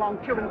on, run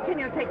along, children. Can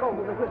you take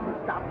over the whistle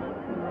stop?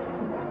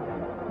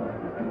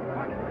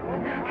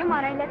 Come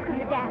on, Ernie, let's go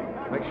to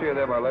Dad. Make sure you're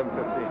there by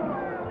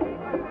 11:15.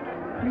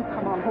 You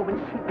come on home and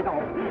sleep it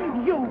off.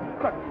 You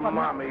good for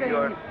Mommy, nothing.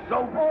 you're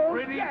so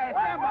pretty. Yes,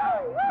 am I?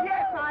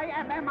 Yes, I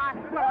am I?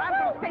 Well, I'm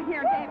going to stay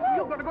here and dance.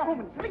 You're going to go home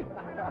and sleep.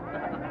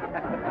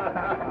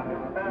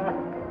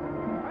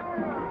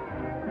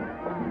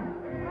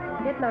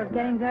 Gitlow's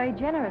getting very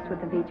generous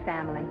with the Beach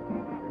family.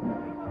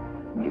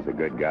 He's a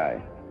good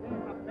guy.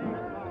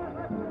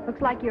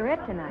 Looks like you're it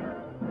tonight.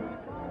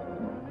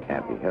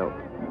 Can't be helped.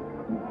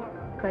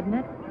 Couldn't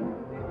it?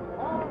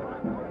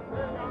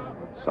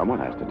 Someone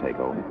has to take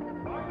over.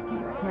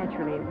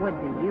 Naturally, it would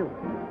be you.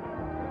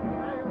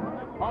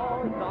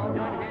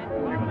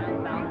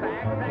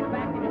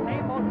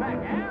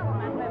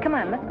 Come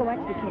on, let's go watch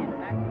the kids.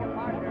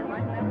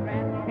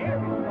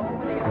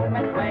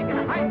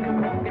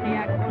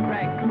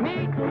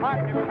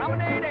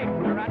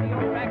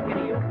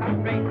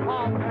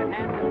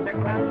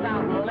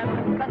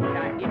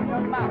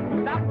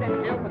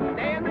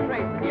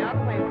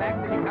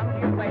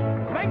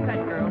 Swing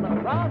that girl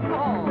across the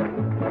hall.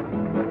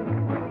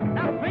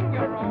 Now swing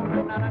your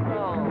own, none at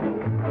all.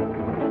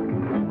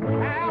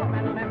 Al,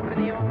 and left with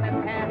the old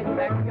left hand.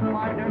 back to your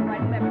partners,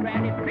 right, left,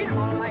 granny. Treat them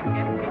all like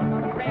that. Keep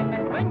on friend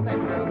and swing that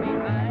girl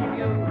behind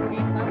you.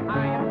 Keep them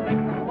high and flick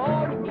the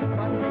floor. Keep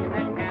on swinging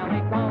that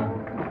calico.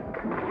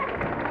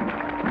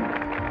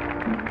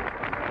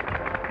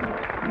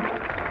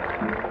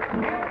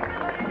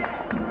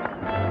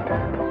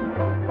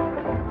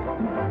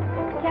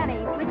 Kenny,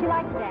 would you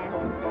like to dance?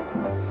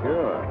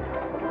 Sure.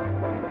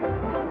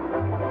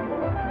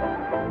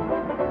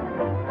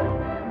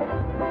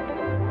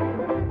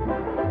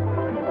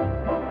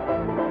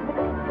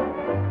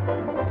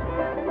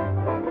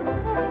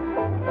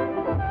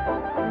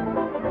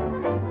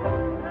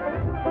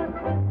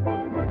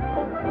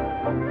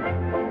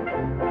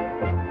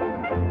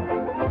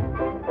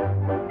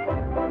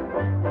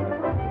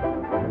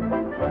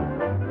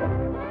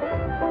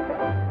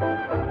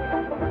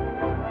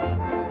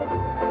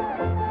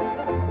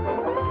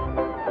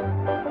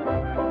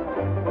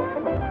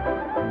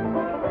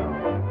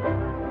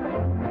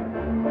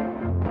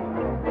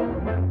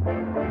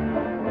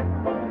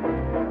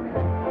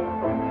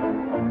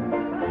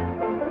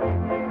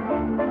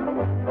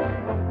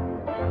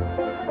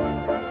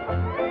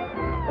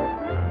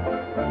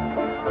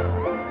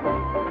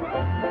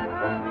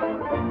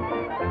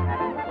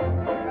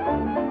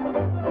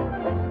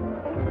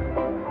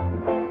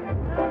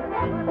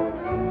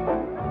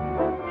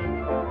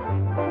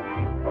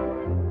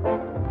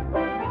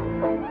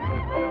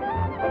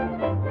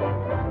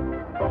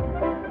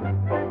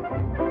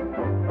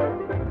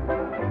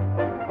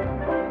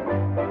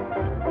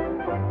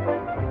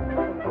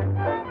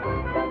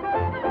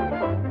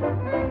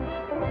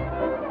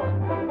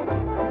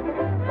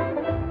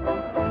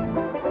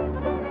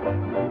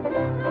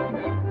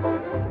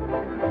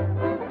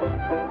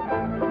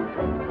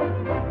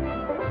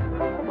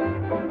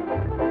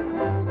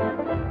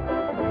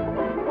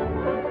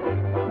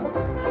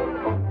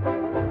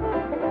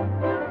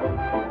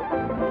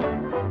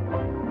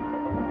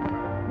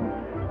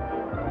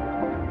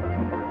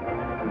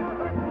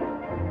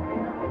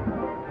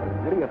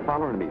 What are you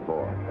following me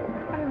for?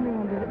 I only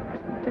wanted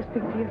to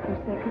speak to you for a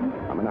second.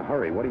 I'm in a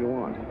hurry. What do you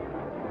want?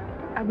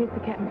 I meet the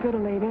cat and fiddle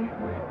later.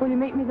 Will you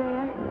meet me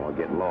there? Oh,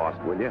 get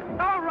lost, will you?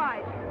 All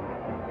right.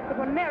 But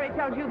when Mary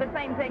tells you the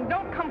same thing,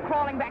 don't come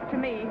crawling back to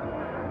me.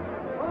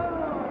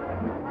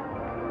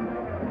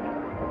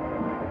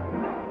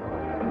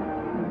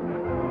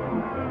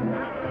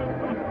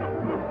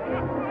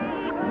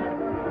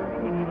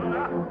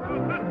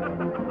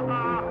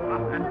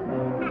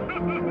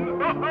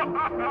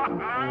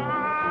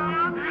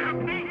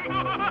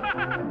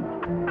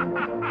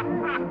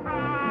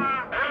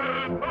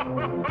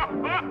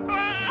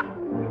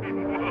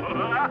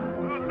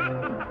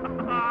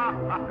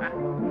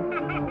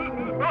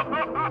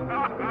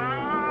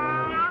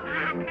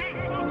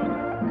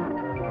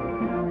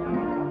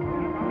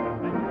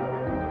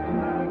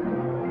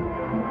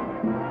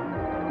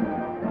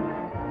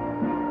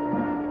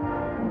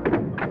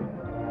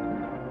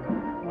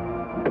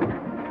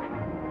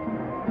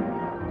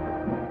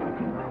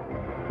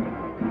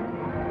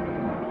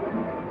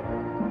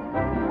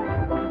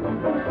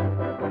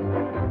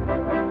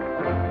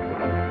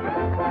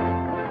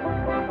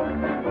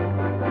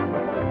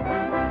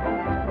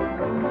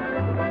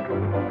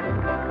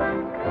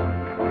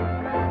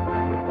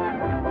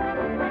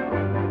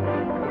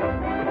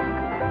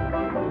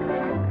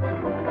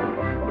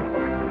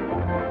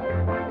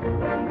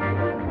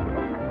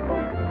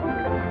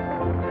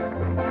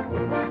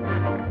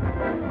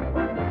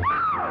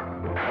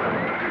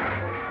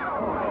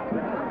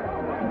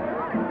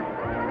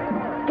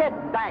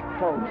 Get back,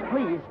 folks.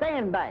 Please,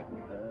 stand back.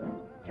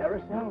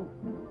 Carousel?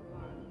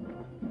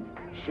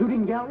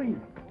 Shooting gallery?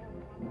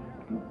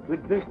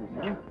 Good business,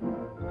 huh?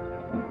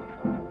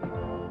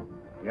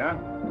 Yeah?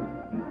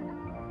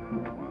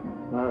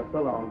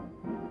 So long.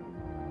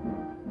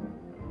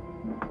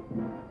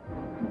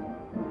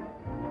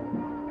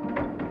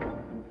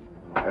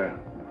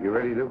 You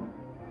ready, Lou?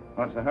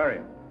 What's the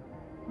hurry?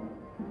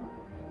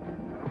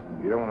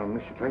 You don't want to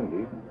miss your train, do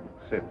you?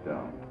 Sit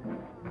down.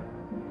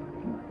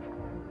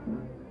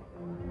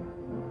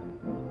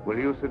 Will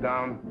you sit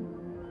down?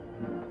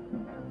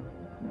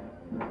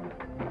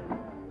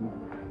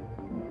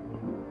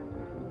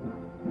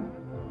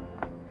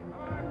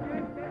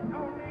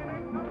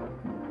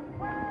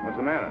 What's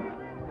the matter?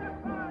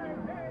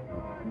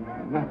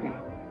 Nothing.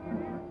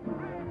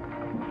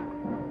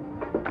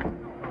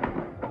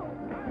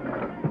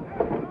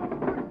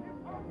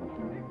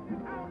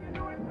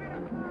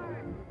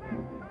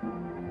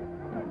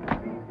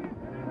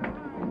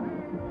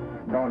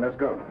 Come on, let's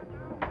go.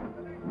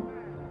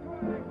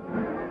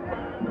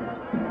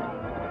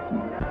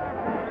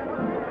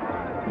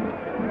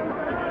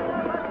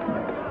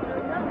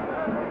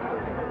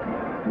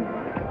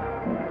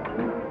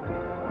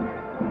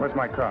 Where's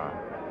my car?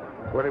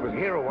 Well, it was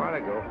here a while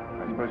ago.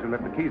 I suppose you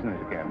left the keys in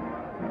it again.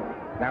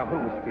 Now,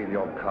 who will steal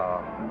your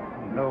car?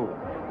 No,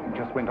 it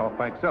just went off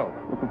by itself.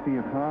 Looking for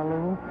your car,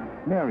 Lou?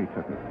 Mary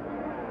took it.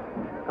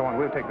 Come on,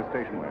 we'll take the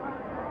station wagon.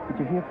 Did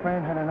you hear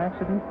Fran had an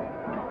accident?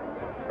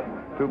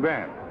 Too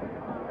bad.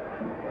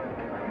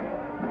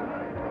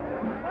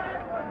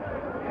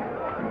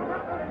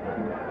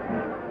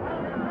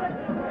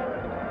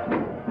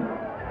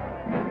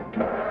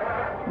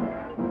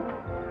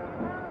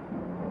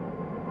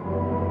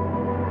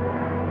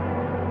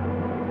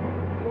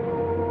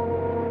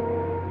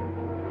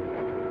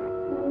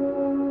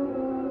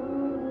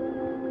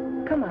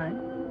 Come on.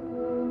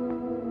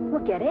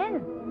 Well, get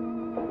in.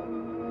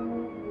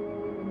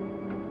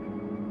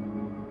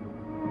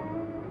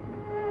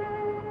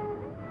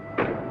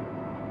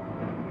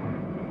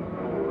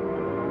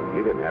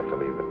 You didn't have to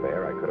leave the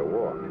fair. I could have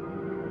walked.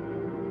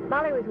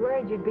 Molly was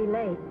worried you'd be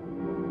late.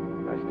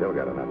 I still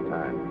got enough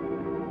time.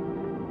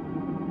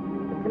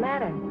 What's the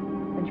matter?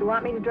 Don't you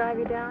want me to drive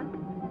you down?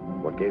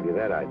 What gave you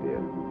that idea?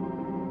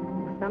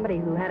 Somebody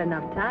who had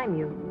enough time.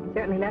 You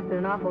certainly left in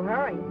an awful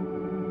hurry.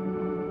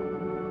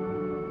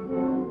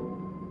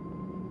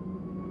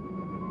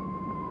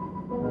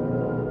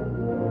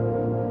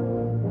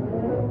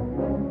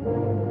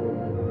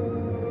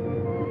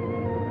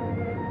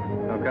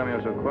 How come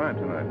you're so quiet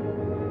tonight?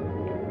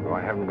 Oh,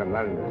 I haven't got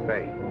nothing to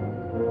say.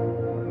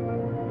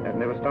 That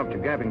never stopped you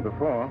gabbing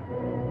before.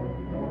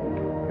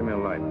 Give me a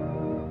light.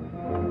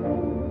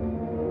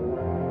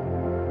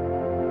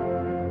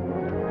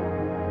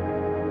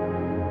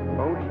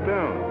 Hold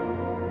still.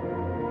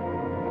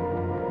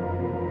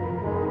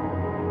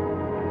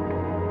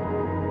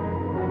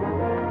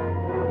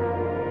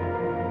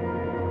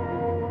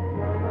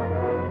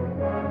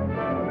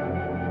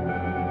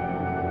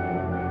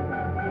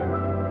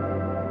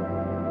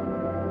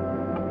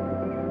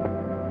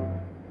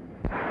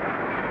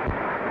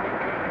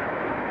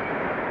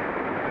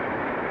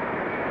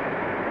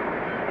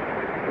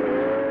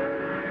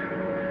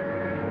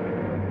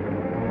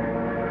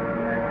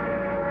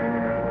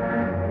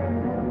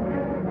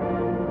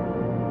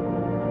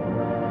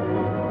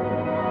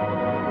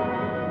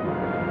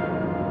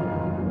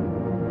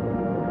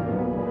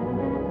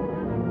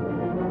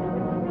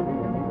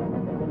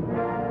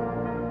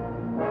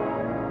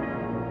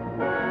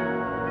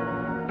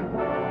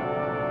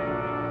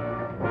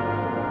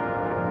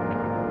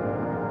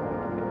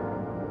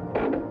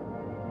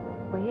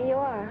 Well, here you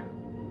are.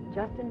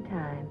 Just in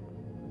time.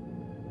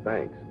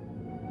 Thanks.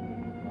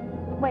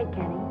 Wait,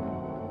 Kenny.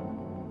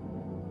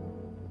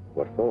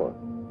 What for?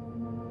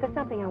 There's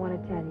something I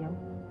want to tell you.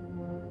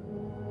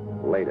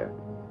 Later.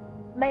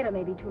 Later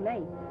may be too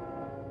late.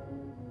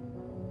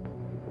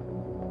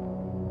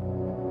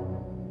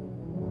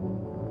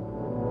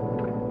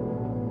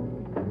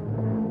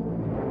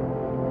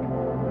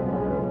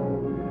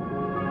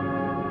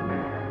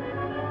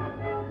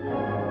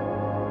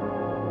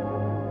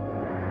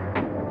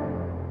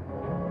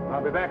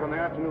 I'll be back on the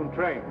afternoon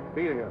train.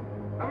 See you here.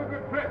 Have a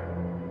good trip.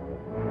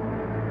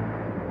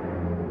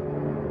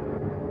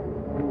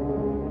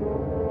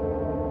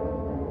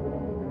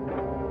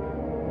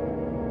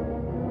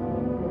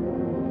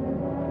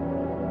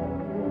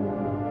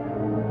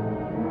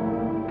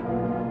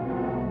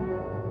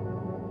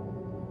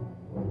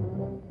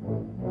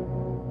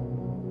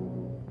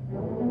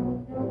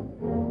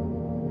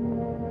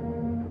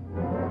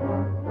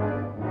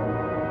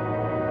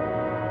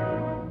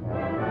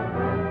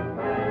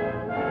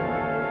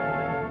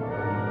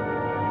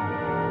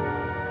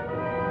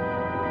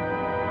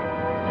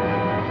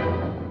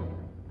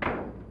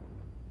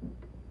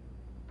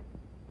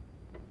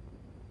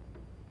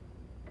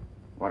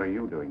 What are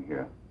you doing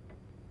here?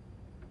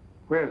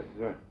 Well,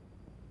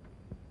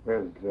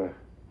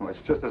 it's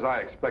just as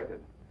I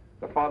expected.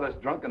 The father's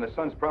drunk and the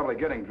son's probably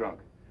getting drunk.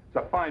 It's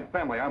a fine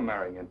family I'm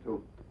marrying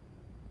into.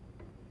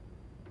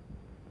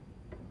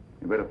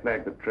 You better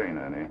flag the train,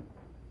 Ernie.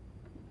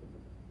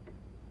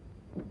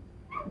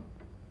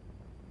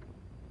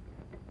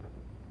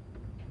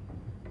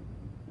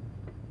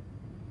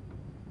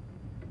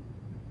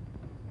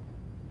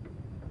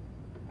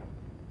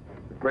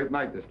 It's a great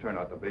night this turned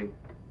out to be.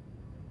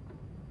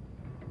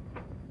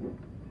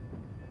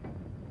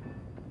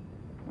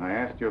 I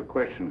asked you a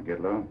question,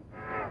 Gidlow.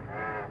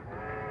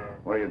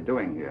 What are you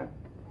doing here?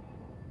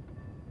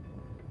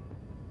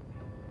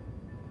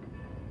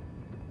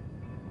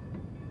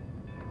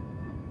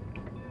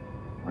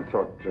 I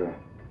thought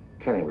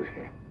Kenny was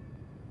here.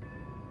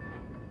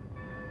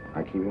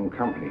 I keep him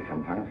company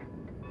sometimes.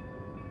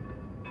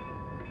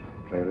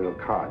 Play a little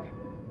cards.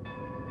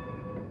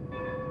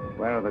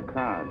 Where are the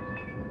cards?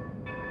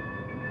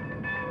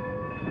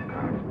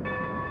 Cards.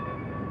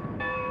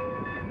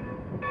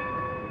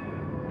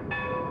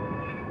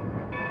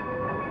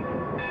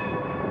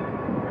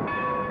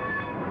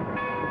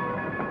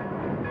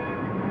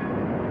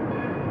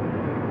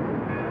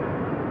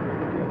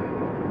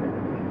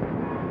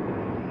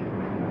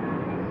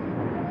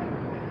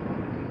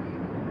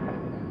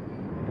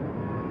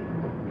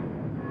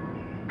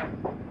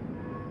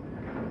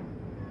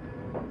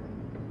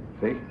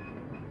 See?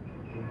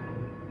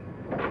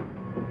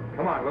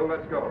 Come on, Lou,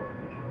 let's go.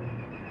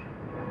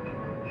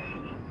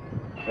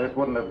 This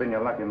wouldn't have been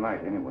your lucky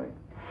night anyway.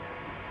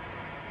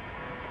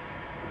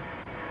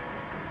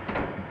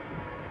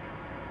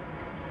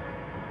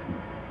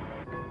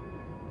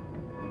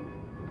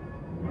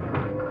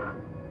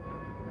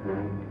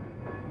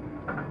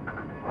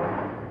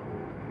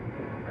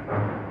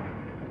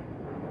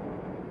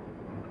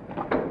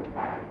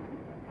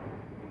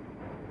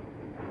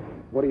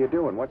 What are you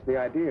doing? What's the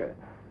idea?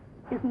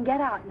 You can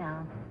get out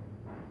now.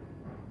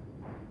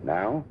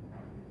 Now?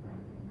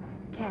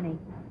 Kenny,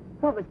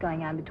 what was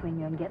going on between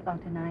you and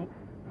Gitlow tonight?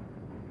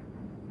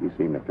 You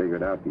seem to figure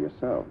it out for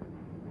yourself.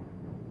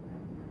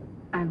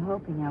 I'm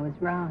hoping I was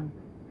wrong.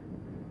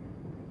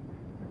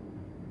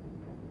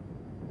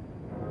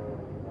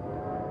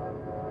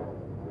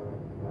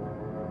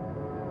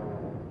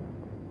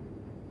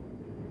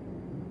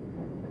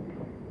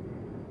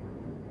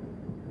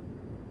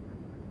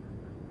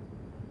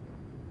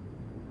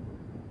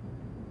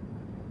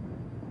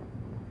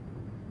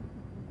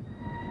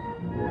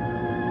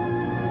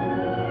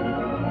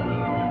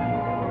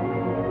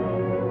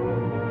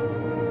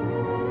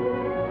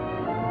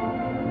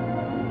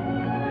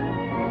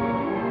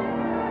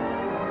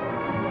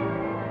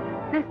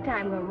 This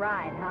time we'll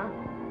ride, huh?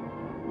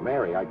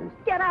 Mary, I can...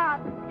 Get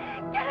out!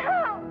 Get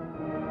out!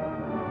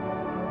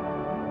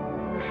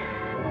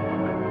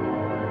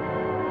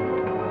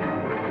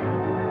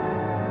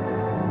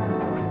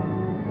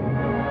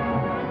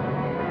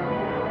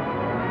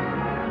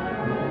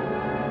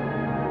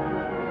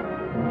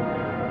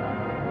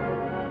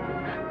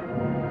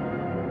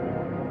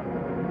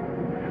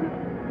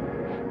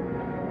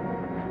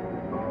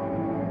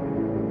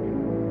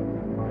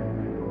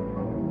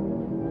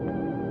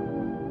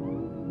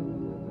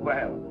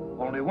 Well,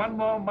 only one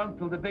more month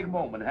till the big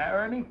moment, huh,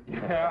 Ernie?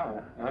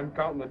 Yeah, I'm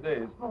counting the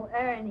days. Oh,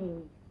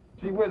 Ernie.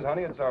 Gee whiz,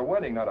 honey, it's our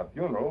wedding, not a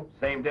funeral.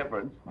 Same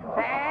difference.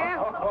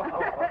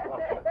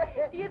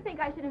 Do you think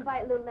I should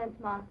invite Lou Lentz,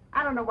 Mom?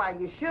 I don't know why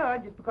you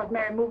should. Just because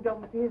Mary moved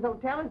over to his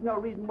hotel is no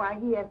reason why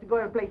he has to go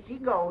every place she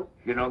goes.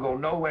 You don't go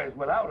nowheres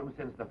without him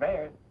since the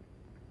fair.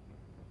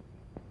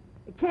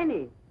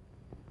 Kenny,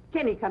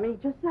 come and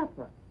eat your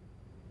supper.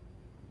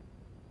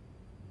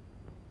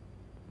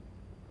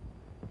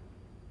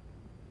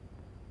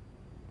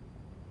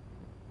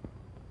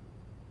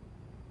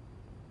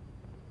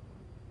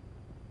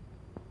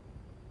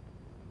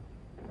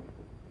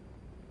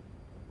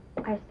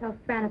 I saw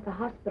Fran at the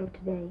hospital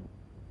today.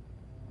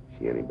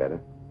 She any better?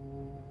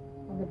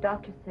 Well, the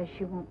doctor says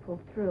she won't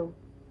pull through.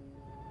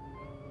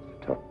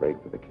 It's a tough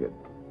break for the kid.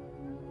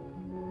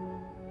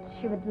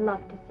 She would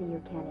love to see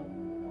you, Kenny.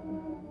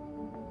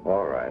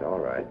 All right, all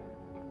right.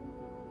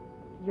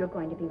 You're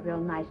going to be real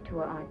nice to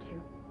her, aren't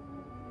you?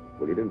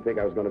 Well, you didn't think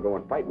I was going to go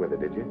and fight with her,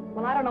 did you?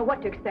 Well, I don't know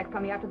what to expect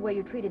from you after the way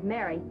you treated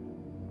Mary.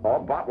 Oh,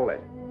 bottle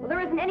it. Well, there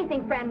isn't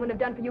anything Fran wouldn't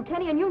have done for you,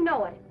 Kenny, and you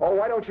know it. Oh,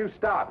 why don't you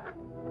stop?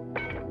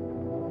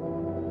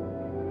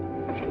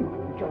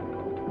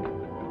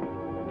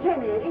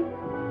 Kenny.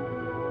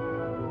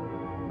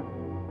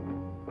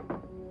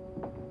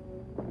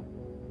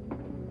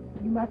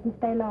 You mustn't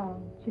stay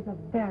long. She's a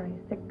very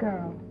sick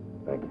girl.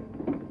 Thank you.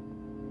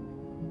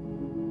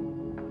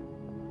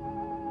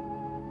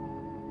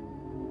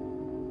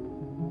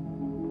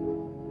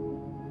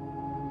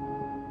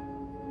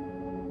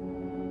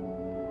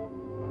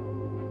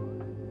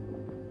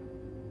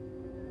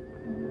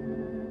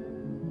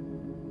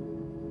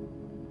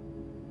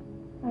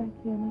 Hi,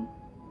 Kenny.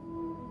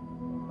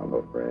 Hello,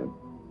 Fran.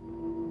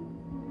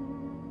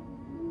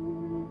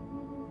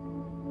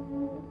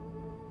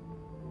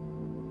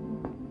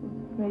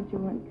 Afraid you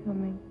weren't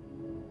coming.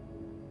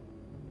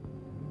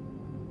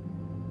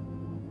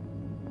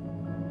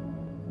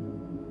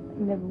 I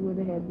never would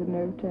have had the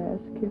nerve to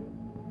ask you.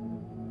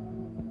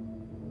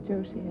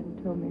 Josie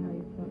hadn't told me how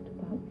you felt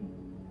about me.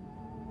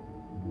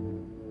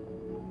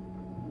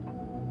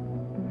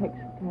 It makes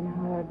it kind of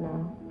hard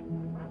now.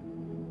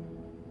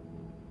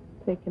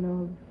 Taking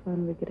all the fun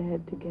we could have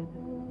had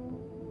together.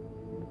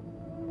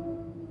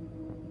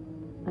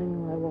 I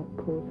know I won't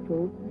pull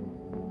through.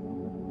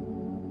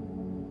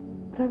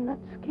 But I'm not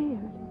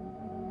scared.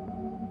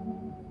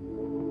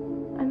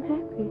 I'm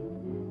happy.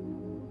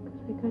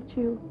 Because I got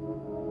you.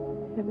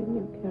 Having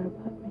you care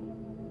about me.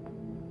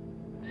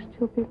 I'll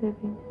still be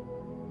living.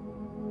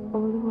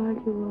 All the while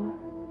you are.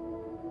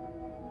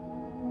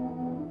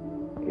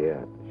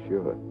 Yeah,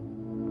 sure.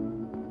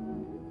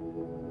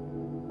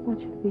 I want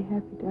you to be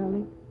happy,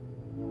 darling.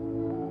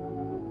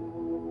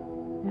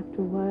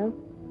 After a while,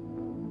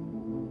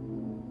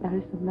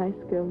 marry some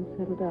nice girl and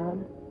settle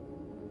down.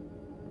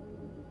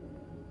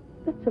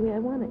 That's the way I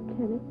want it,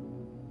 Kenny.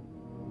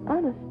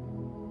 Honest.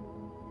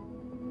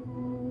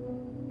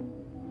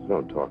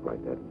 Don't talk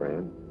like that,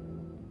 Fran.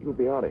 You'll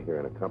be out of here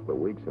in a couple of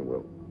weeks and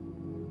we'll...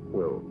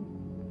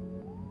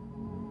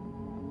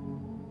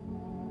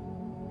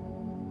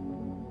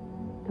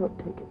 Don't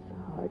take it so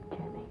hard,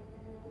 Kenny.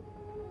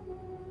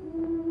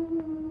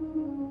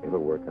 It'll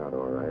work out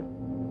all right.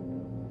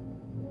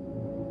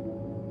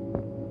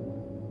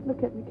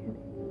 Look at me, Kenny.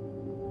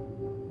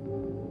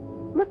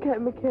 Look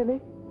at me, Kenny.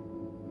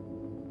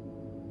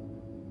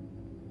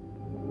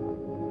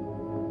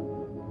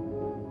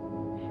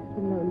 Should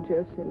have known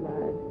Josie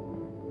lied.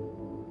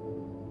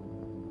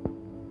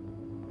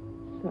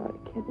 Sorry,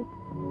 Kenny.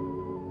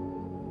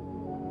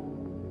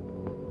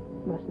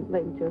 Mustn't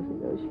blame Josie,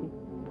 though.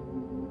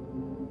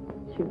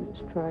 She was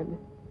just trying to...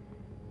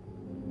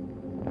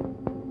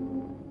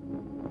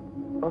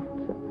 Awful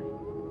sorry.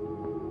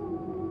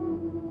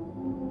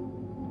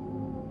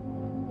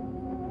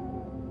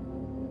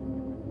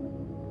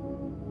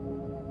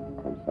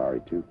 I'm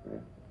sorry, too,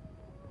 Fran.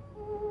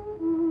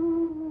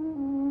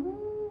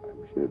 I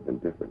wish it had been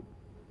different.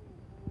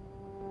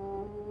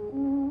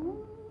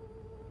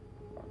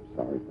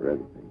 sorry for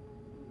everything.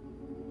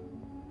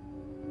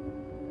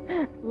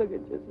 Look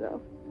at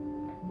yourself.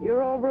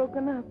 You're all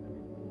broken up.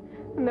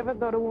 I never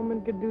thought a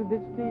woman could do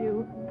this to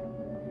you.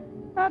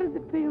 How does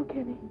it feel,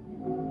 Kenny?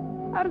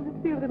 How does it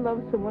feel to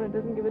love someone who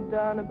doesn't give a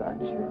darn about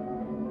you?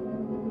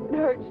 It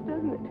hurts,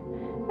 doesn't it?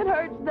 It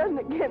hurts, doesn't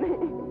it, Kenny?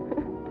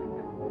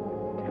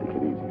 Take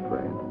it easy,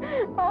 friend.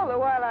 All the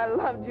while I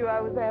loved you,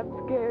 I was half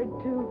scared,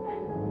 too.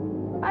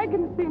 I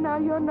can see now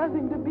you're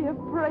nothing to be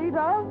afraid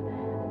of.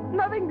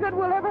 Nothing good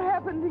will ever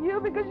happen to you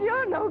because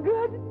you're no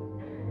good.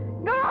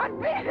 Go on,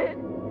 beat it!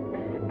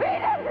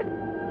 Beat it!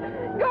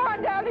 Go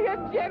on down to your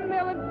gin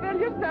mill and fill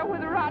yourself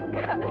with rock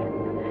cut.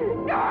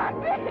 Go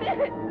on, beat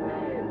it!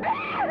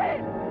 Beat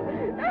it!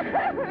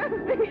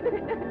 Beat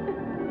it!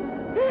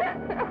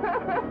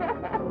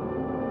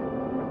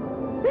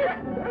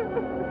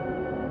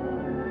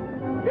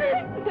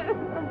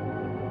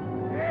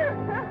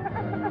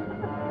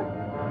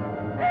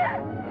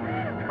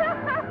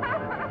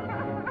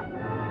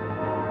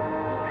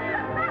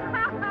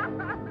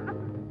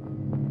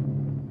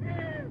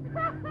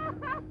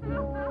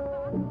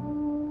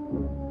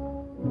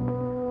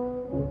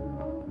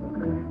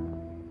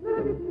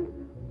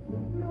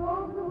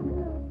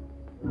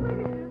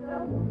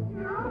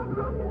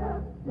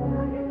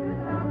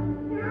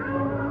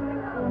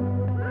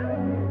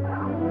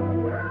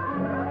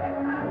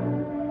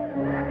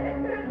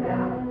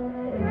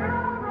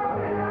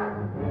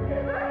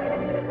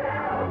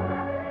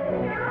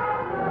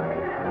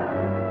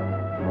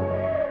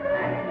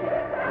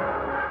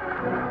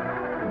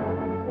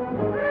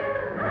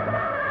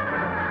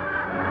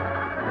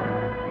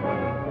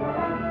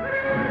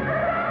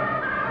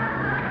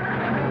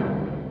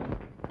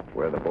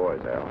 Where are the boys,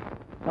 Al?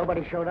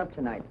 Nobody showed up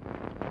tonight.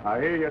 I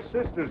hear your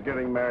sister's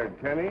getting married,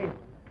 Kenny.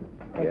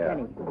 Hey, Yeah.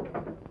 Kenny,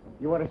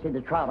 you ought to see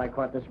the trout I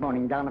caught this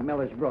morning down at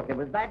Miller's Brook. It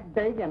was that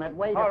big and it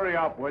weighed... Hurry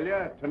up, will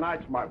you?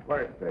 Tonight's my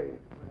birthday.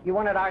 You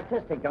want it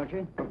artistic, don't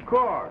you? Of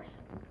course.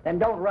 Then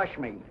don't rush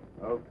me.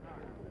 Okay.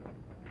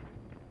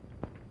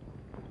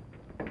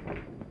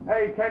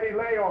 Hey, Kenny,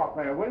 lay off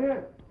there, will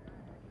you?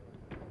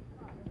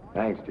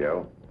 Thanks,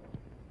 Joe.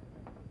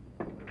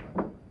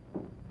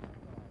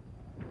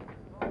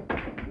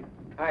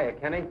 Hiya,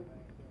 Kenny.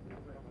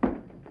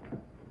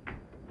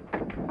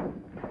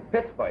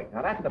 Pittsburgh.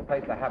 Now, that's the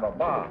place to have a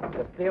bar.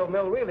 The steel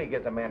mill really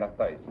gives a man a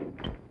thirst.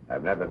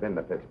 I've never been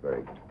to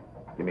Pittsburgh.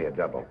 Give me a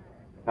double.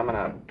 Coming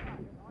up.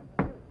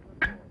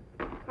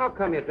 How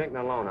come you're drinking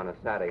alone on a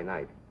Saturday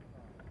night?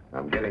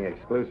 I'm getting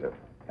exclusive.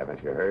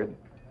 Haven't you heard?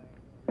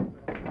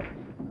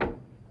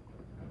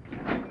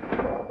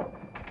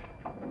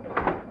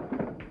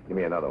 Give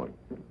me another one.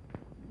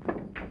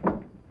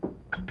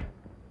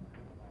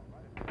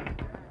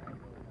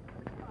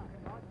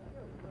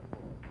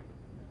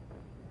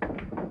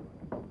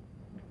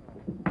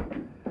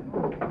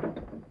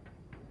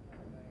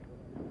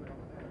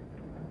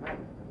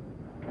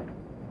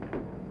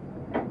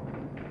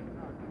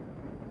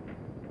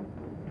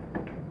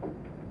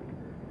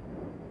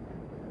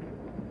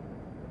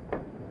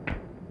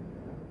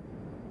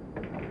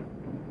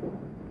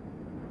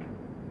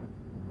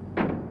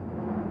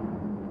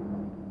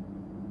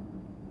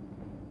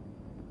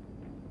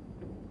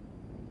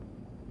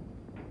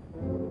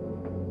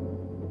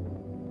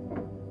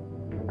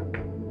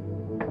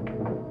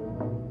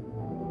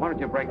 Why don't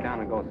you break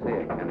down and go see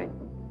it, Kenny?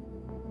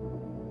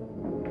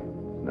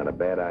 It's not a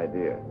bad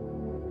idea.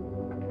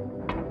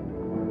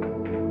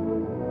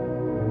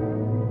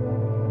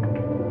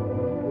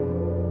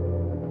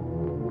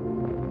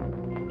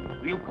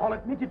 We'll call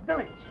it Midget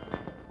Village.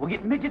 We'll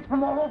get midgets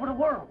from all over the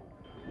world.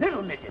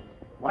 Little midgets.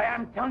 Why,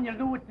 I'm telling you,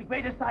 Lou, it's the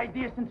greatest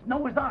idea since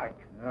Noah's Ark.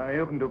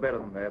 You can do better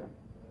than that.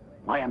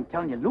 Why, I'm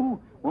telling you,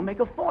 Lou, we'll make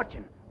a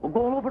fortune. We'll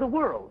go all over the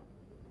world.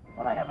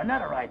 But I have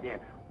another idea.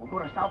 We'll go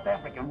to South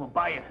Africa and we'll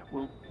buy it.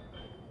 Well,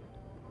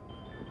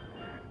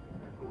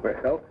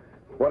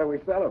 what are we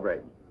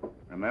celebrating?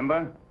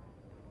 Remember?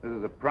 This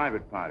is a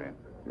private party.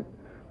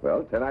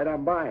 Well, tonight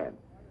I'm buying.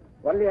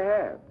 What'll you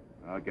have?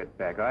 I'll get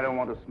back. I don't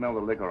want to smell the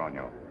liquor on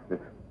you.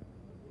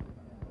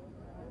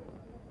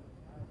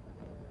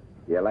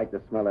 You like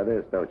the smell of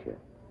this, don't you?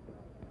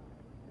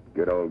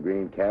 Good old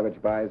green cabbage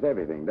buys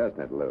everything, doesn't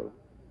it, Lou?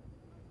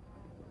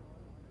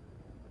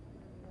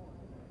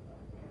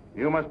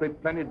 You must be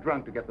plenty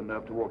drunk to get the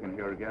nerve to walk in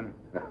here again.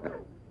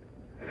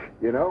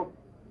 You know,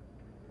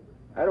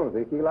 I don't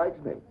think he likes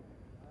me.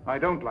 I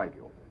don't like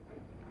you.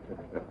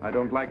 I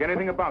don't like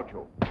anything about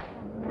you.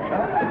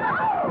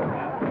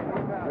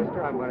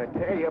 Mister, I'm going to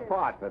tear you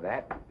apart for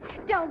that.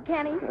 Don't,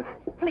 Kenny.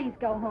 Please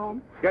go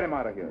home. Get him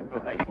out of here.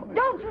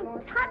 Don't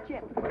you touch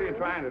him. What are you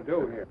trying to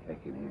do here?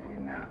 Take it easy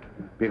now.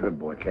 Be a good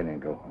boy, Kenny,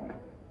 and go home.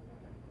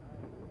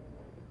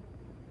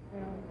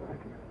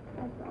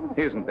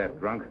 He isn't that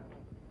drunk.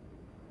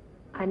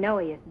 I know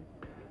he isn't.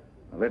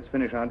 Now, let's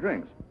finish our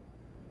drinks.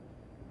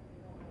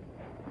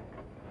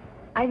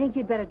 I think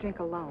you'd better drink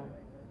alone.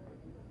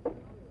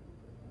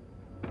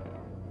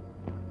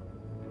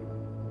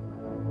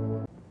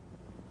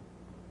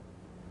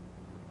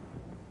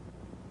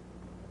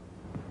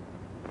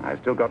 I've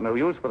still got no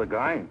use for the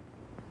guy.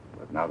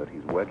 But Now that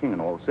he's working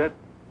and all set,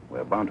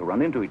 we're bound to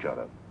run into each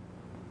other.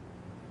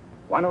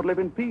 Why not live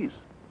in peace?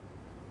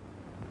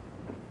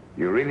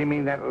 You really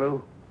mean that,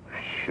 Lou?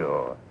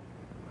 Sure.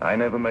 I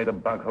never made a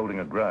buck holding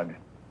a grudge.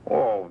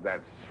 Oh,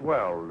 that's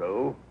swell,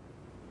 Lou.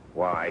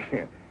 Why,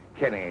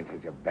 Kenny ain't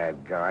such a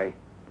bad guy.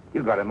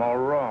 You got him all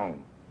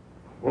wrong.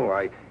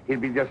 Why,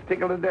 he'd be just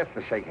tickled to death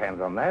to shake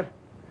hands on that.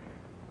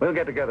 We'll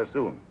get together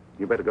soon.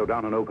 You better go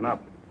down and open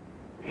up.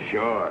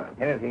 Sure.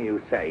 Anything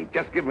you say.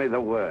 Just give me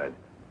the word.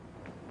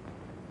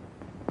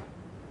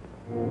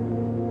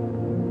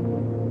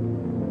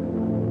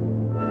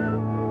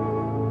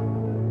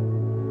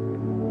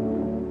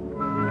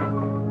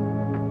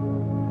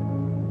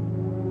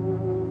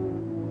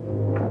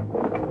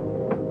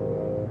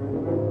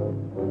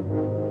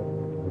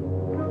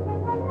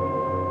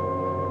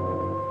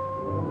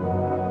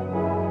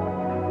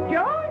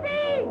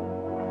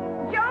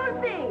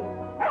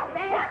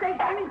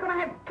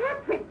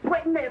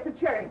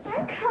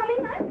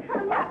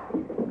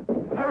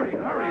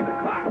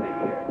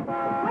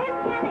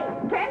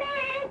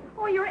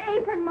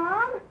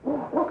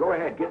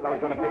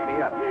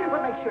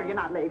 You're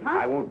not late, huh?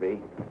 I won't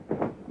be.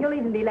 You'll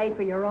even be late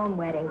for your own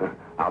wedding.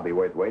 I'll be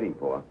worth waiting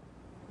for.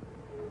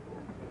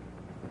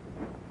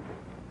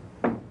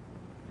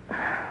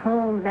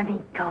 Oh, let me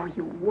go,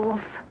 you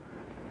wolf.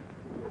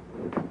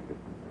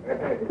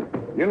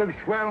 You look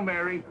swell,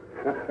 Mary.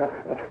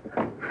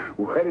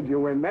 Where did you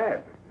win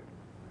that?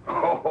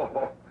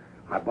 Oh,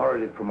 I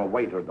borrowed it from a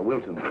waiter at the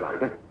Wilton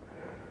Club.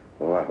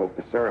 Well, I hope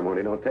the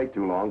ceremony don't take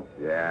too long.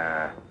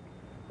 Yeah.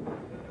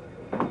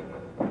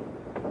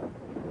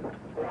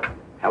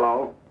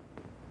 Hello?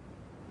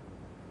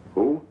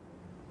 Who?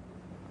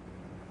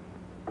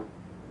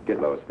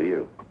 Gitlow's for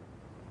you.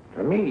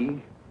 For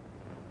me?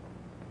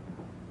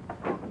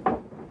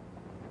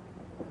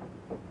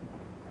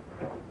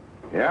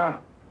 Yeah?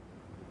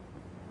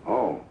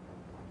 Oh.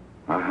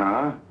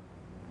 Uh-huh.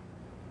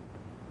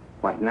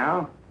 What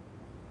now?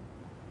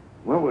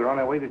 Well, we're on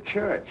our way to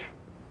church.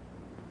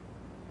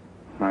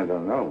 I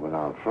don't know, but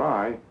I'll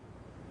try.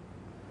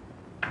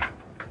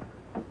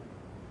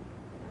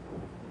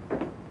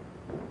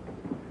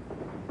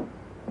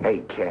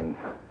 Hey, Ken,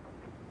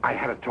 I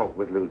had a talk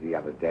with Lou the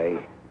other day.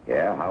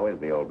 Yeah? How is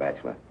the old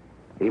bachelor?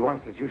 He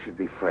wants that you should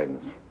be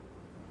friends.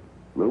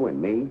 Lou and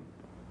me?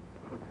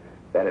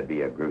 That'd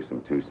be a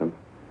gruesome twosome.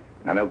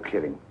 Now, no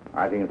kidding.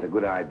 I think it's a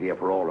good idea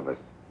for all of us.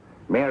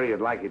 Mary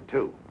would like it,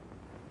 too.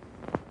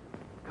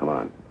 Come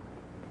on.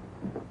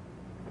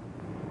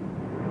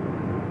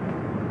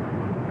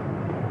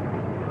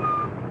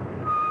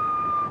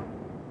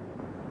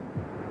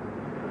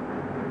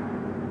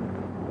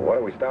 What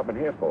are we stopping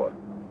here for?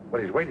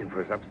 Well, he's waiting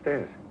for us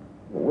upstairs.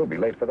 Well, we'll be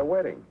late for the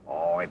wedding.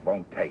 Oh, it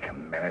won't take a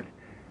minute.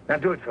 Now,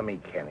 do it for me,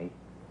 Kenny.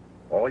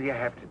 All you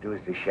have to do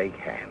is to shake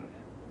hands.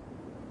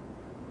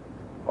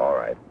 All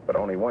right, but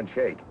only one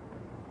shake.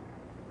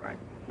 Right.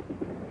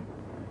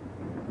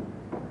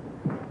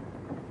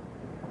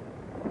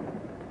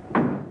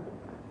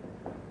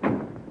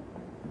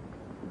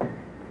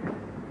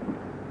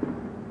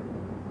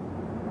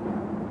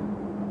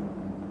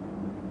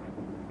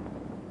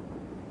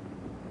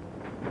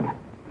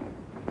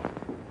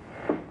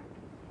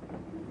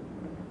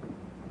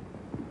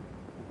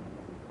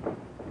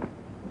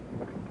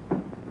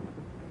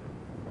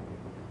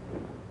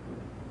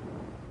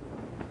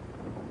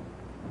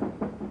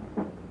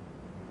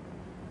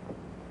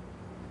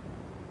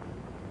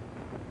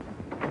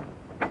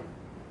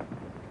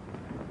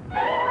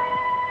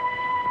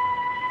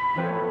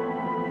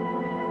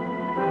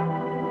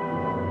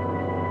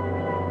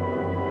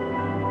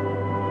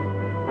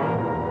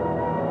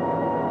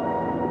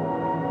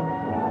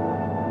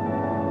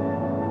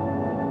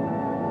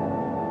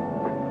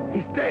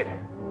 He's dead.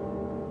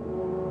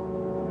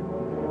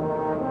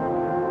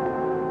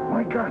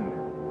 My gun.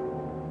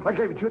 I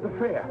gave it to you at the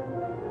fair.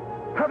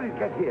 How did it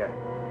get here?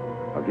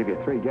 I'll give you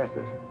 3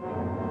 guesses.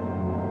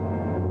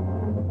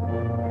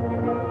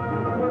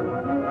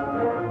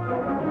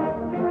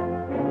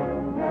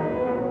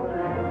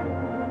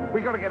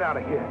 We gotta get out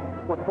of here.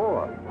 What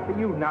for?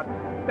 You nuts.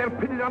 They'll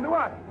pin it onto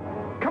us.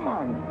 Come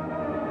on.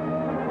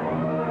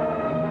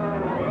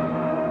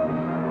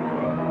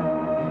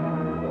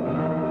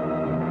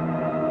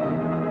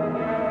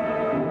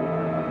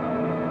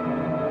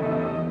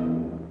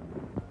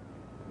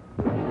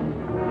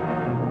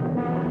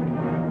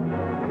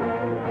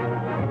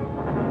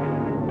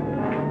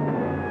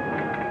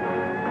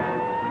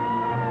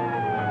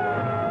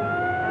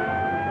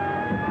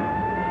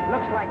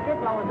 Looks like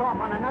Gitlow is off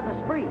on another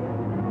spree.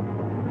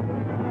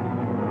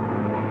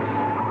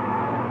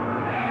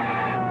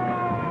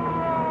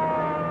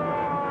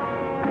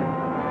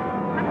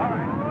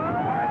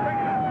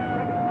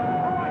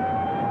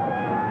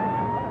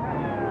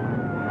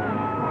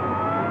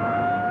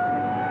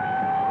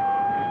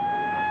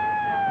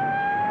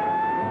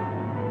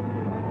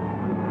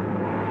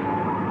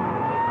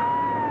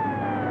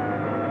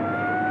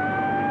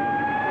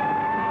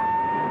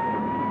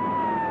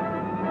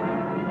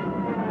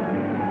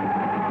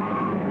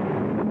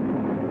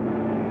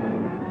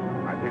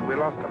 We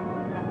lost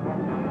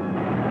him.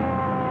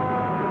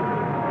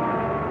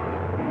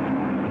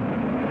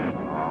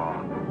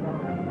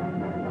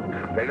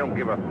 They don't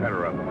give a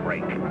feller a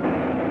break. Did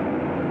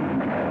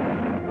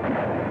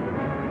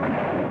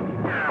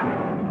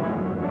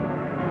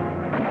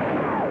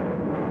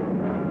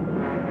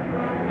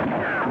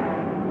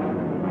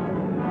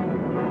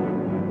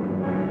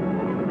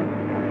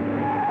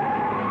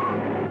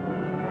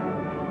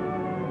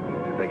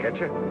they get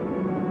you?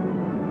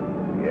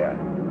 Yeah.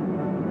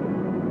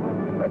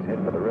 Let's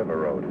head for the river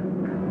road.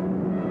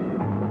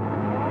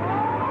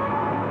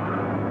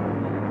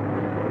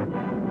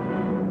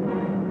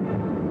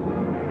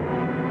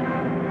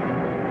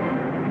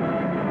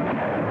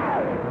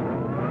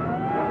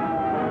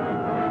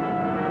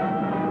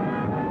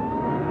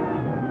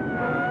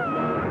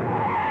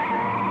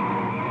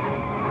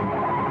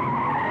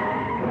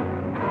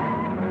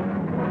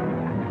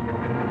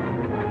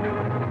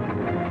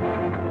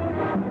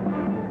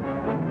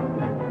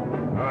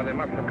 They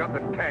must have got the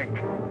tank.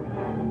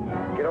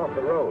 Get off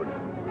the road.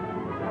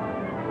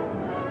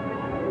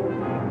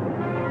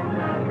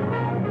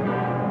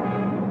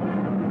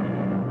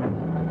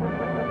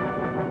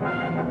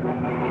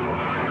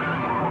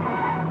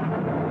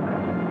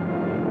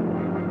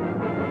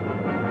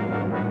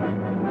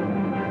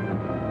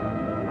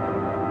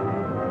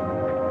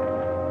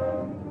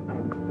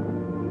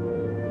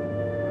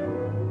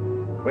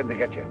 Where'd they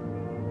get you?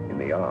 In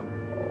the arm.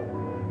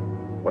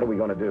 Oh. What are we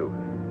going to do?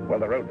 Well,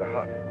 the roads are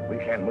hot. We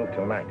can't move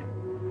till night.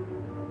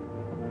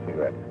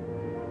 Cigarette.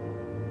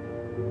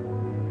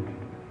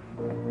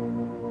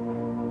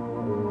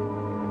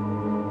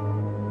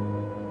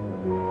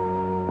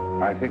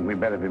 I think we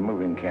better be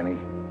moving, Kenny.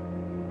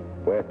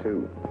 Where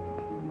to?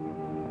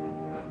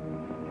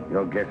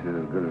 Your guess is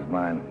as good as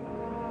mine.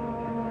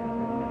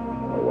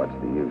 Well, what's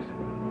the use?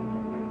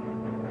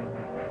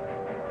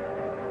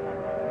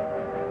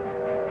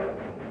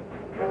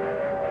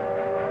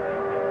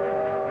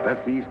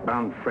 That's the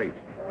eastbound freight.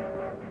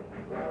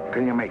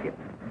 Can you make it?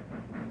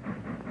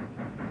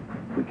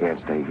 We can't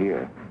stay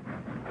here.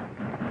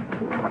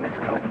 Come on, let's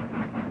go.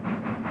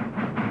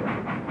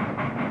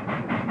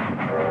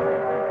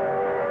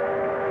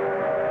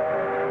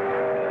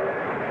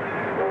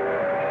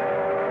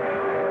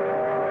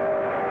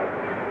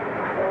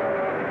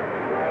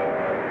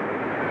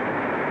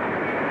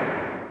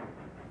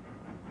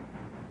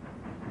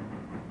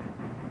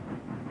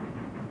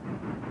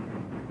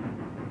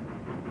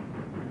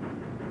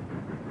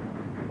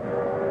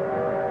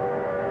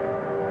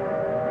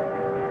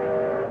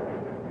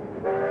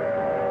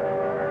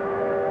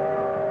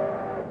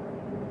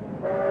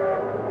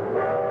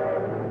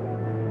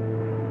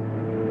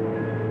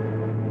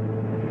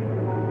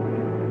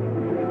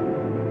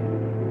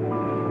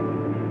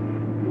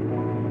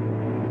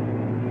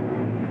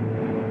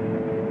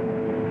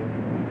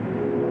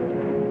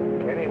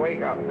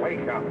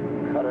 Wake up.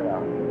 Cut it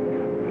out.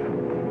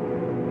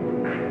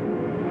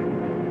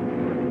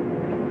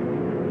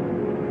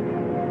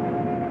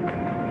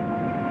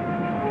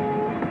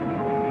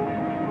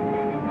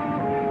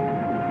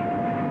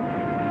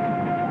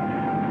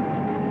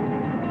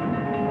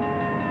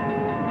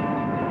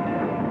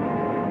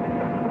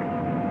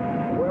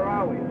 Where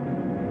are we?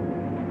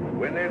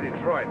 We're near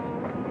Detroit.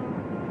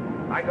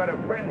 I got a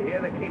friend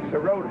here that keeps a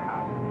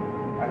roadhouse.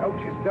 I hope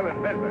she's still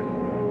in business.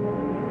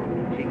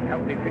 She can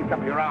help me fix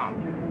up your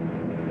arm.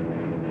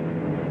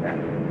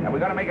 And we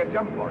got to make a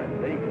jump for it,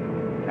 see?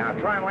 Now,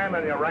 try and land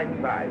on your right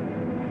side.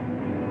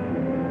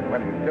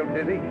 What, you still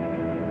dizzy?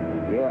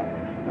 Yeah.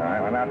 All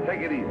right, well, now,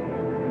 take it easy.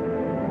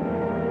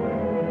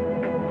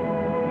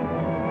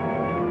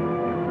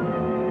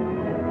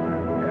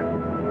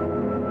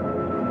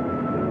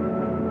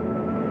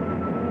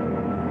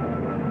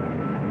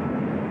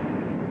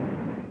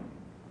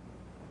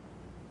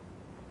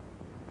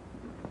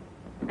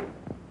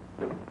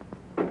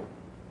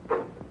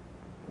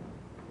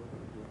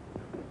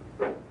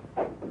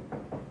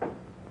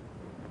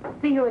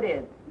 See who it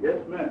is. Yes,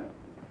 ma'am.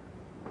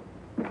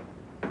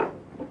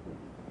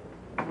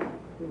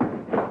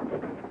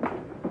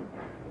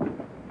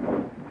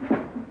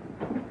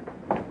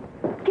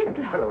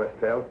 Hello,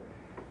 Estelle.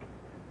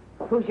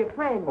 Who's your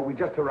friend? Oh, we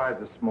just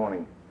arrived this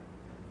morning.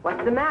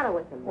 What's the matter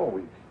with him? Oh,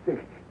 he's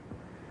sick.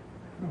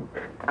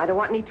 I don't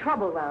want any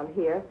trouble around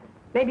here.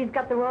 Maybe he's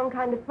got the wrong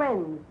kind of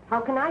friends. How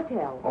can I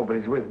tell? Oh, but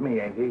he's with me,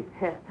 ain't he?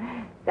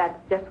 That's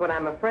just what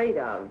I'm afraid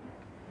of.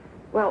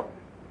 Well,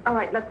 all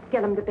right, let's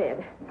get him to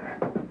bed.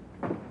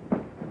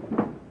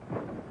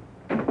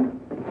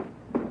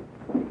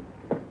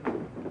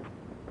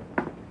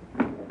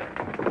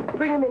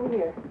 Bring him in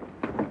here.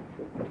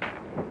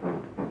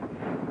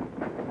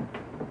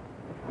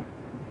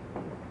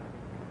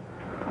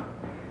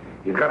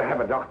 He's got to have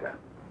a doctor.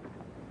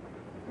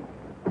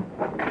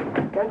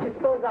 Don't you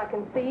suppose I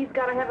can see he's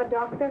got to have a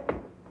doctor?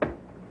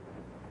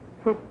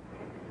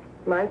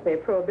 Reminds me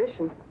of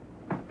Prohibition.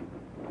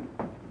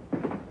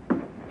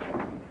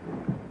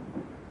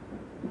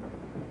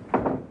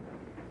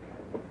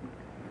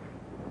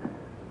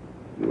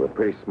 You were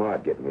pretty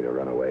smart getting me to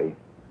run away.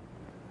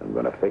 I'm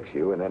gonna fix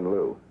you and then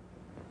Lou.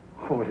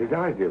 Oh, what did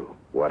I do?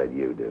 What did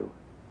you do?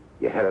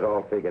 You had it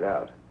all figured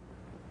out.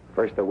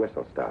 First the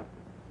whistle stopped.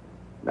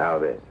 Now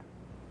this.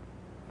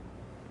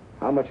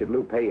 How much did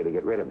Lou pay you to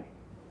get rid of me?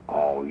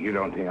 Oh, you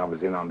don't think I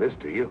was in on this,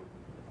 do you?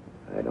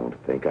 I don't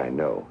think I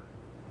know.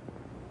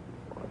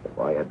 If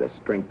I had the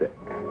strength to...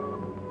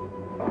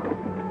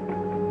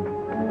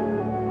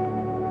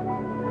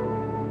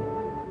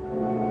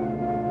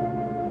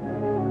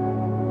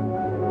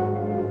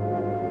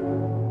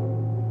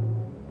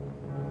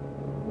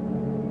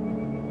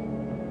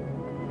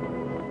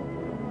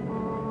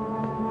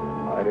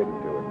 I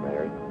didn't do it,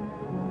 Mary.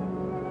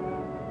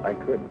 I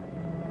couldn't.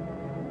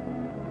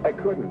 I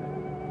couldn't.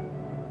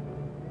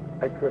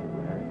 I couldn't,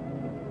 Mary.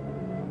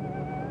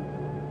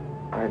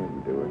 I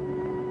didn't do it.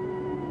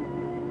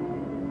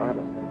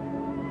 Honestly.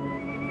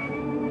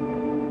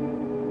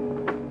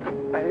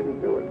 I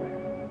didn't do it,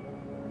 Mary.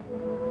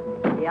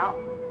 Yeah.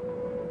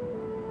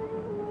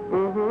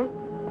 Mm-hmm.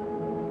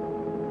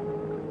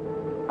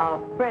 A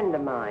friend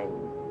of mine.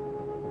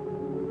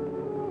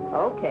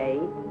 Okay.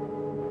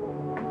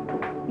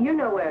 You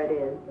know where it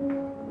is.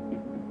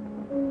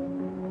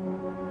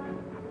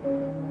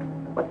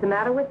 What's the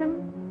matter with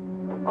him?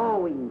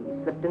 Oh, he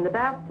slipped in the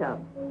bathtub.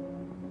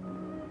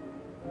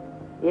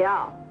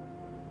 Yeah.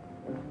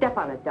 And step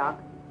on it, Doc.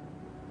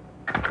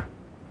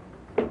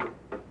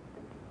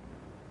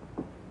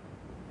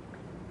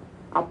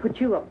 I'll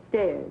put you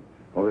upstairs.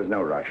 Oh, there's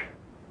no rush.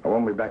 I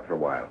won't be back for a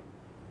while.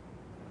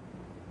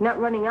 Not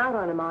running out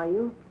on him, are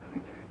you?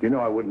 You know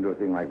I wouldn't do a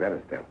thing like that,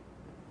 Estelle.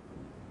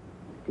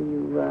 Do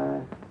you,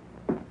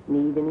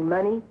 need any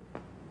money?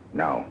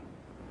 No.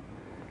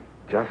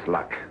 Just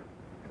luck.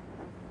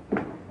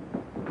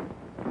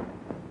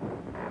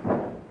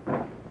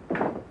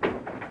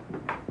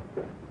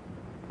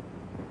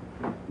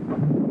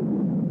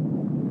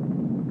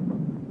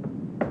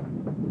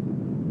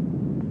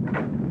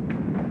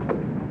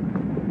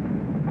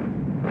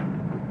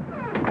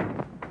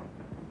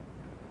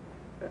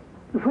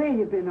 Where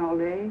you been all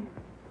day?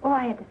 Oh,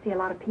 I had to see a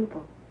lot of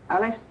people. I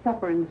left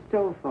supper in the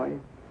stove for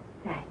you.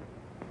 Thanks.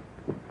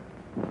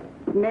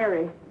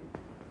 Mary.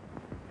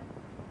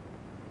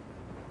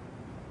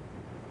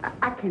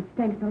 I can't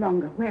stand it no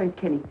longer. Where is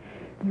Kenny?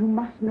 You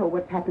must know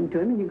what's happened to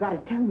him, and you got to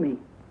tell me.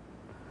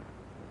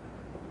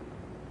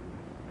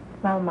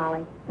 Well,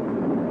 Molly,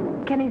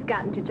 Kenny's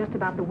gotten to just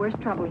about the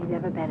worst trouble he's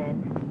ever been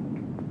in.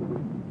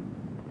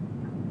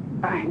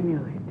 I knew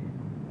it.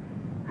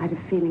 I had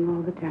a feeling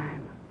all the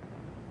time.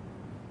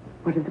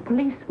 What do the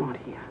police want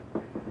here?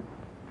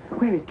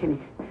 Where is Kenny?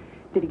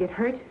 Did he get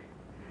hurt?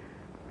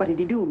 What did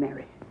he do,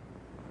 Mary?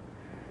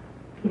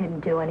 He didn't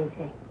do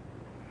anything.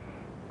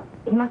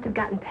 He must have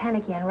gotten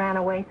panicky and ran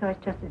away, so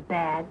it's just as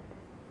bad.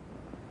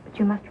 But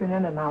you must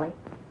remember, Molly,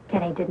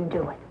 Kenny didn't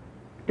do it.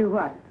 Do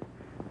what?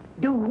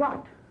 Do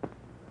what?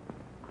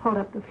 Hold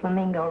up the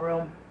flamingo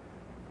room.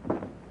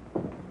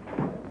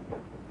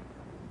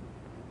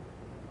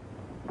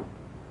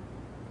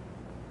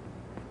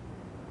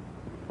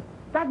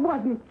 That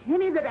wasn't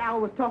Kenny that Al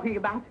was talking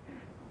about.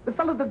 The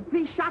fellow that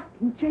we shot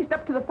and chased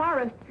up to the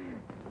forest.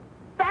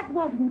 That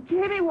wasn't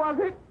Kenny, was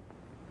it?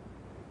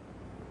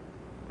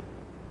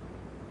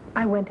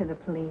 I went to the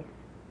police.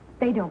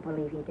 They don't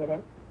believe he did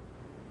it.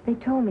 They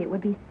told me it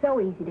would be so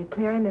easy to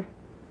clear him if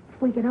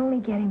we could only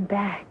get him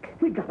back.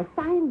 We gotta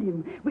find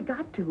him. We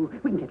got to.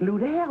 We can get Lou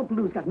to help.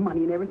 Lou's got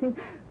money and everything.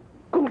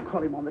 Go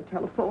call him on the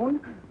telephone.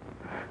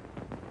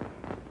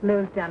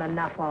 Lou's done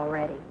enough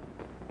already.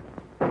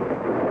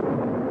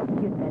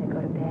 You'd better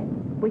go to bed.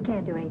 We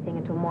can't do anything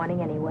until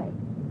morning anyway.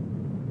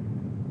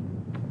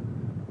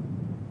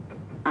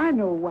 I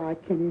know why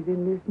Kenny's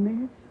in this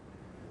mess.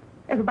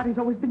 Everybody's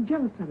always been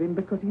jealous of him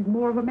because he's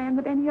more of a man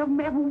than any of them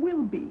ever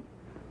will be.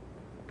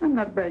 I'm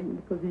not bragging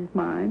because he's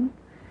mine.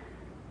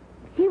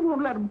 He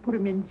won't let them put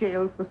him in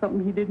jail for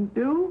something he didn't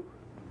do.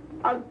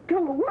 I'll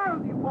tell the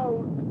world he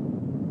won't.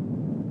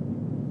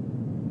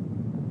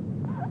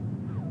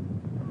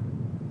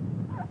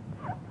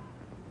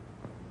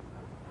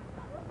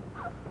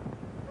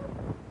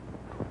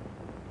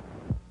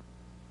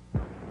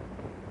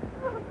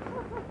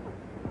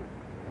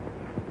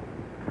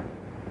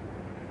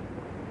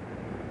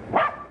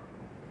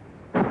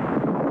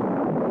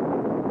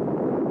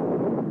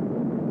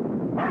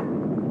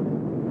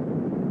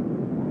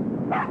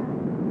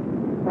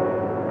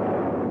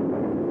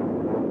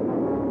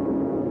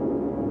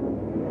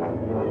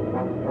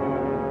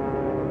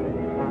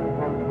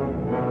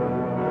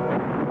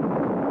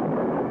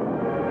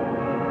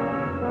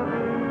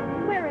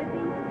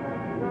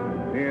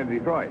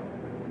 Detroit.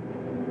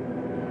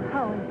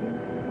 How is he?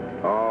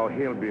 Oh,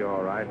 he'll be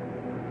all right.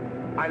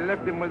 I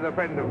left him with a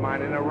friend of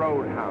mine in a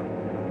roadhouse,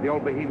 the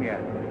old Bohemia,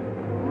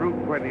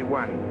 Route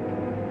 21.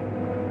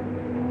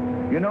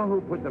 You know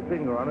who put the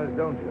finger on us,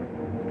 don't you?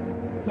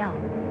 Yeah.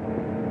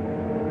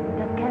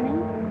 Does Kenny?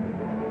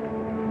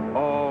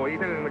 Oh, he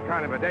did it in a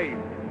kind of a daze.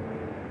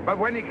 But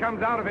when he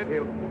comes out of it,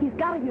 he'll... He's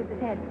got to use his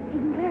head. He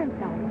can clear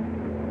himself.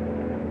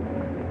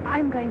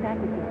 I'm going back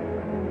with you.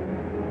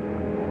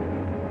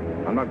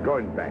 I'm not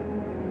going back.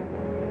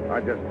 I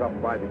just stopped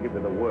by to give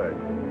you the word.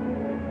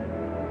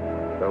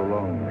 So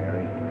long,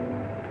 Mary.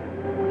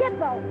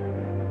 Gizmo!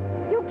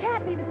 You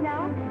can't leave us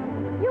now.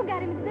 You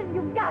got him in position.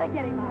 You've got to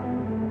get him out.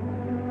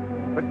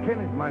 But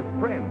Kenny's my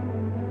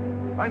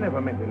friend. I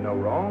never meant him no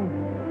wrong.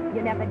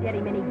 You never did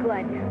him any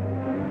good.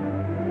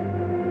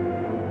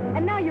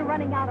 And now you're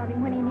running out on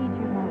him when he needs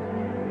you most.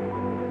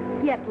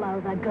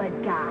 Yetlo, the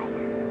good guy.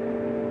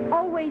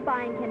 Always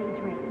buying Kenny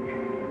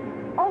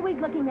drinks. Always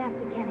looking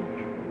after Kenny.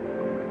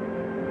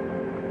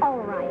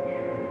 All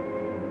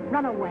right.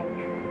 Run away.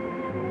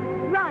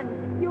 Run,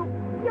 you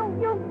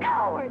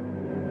coward!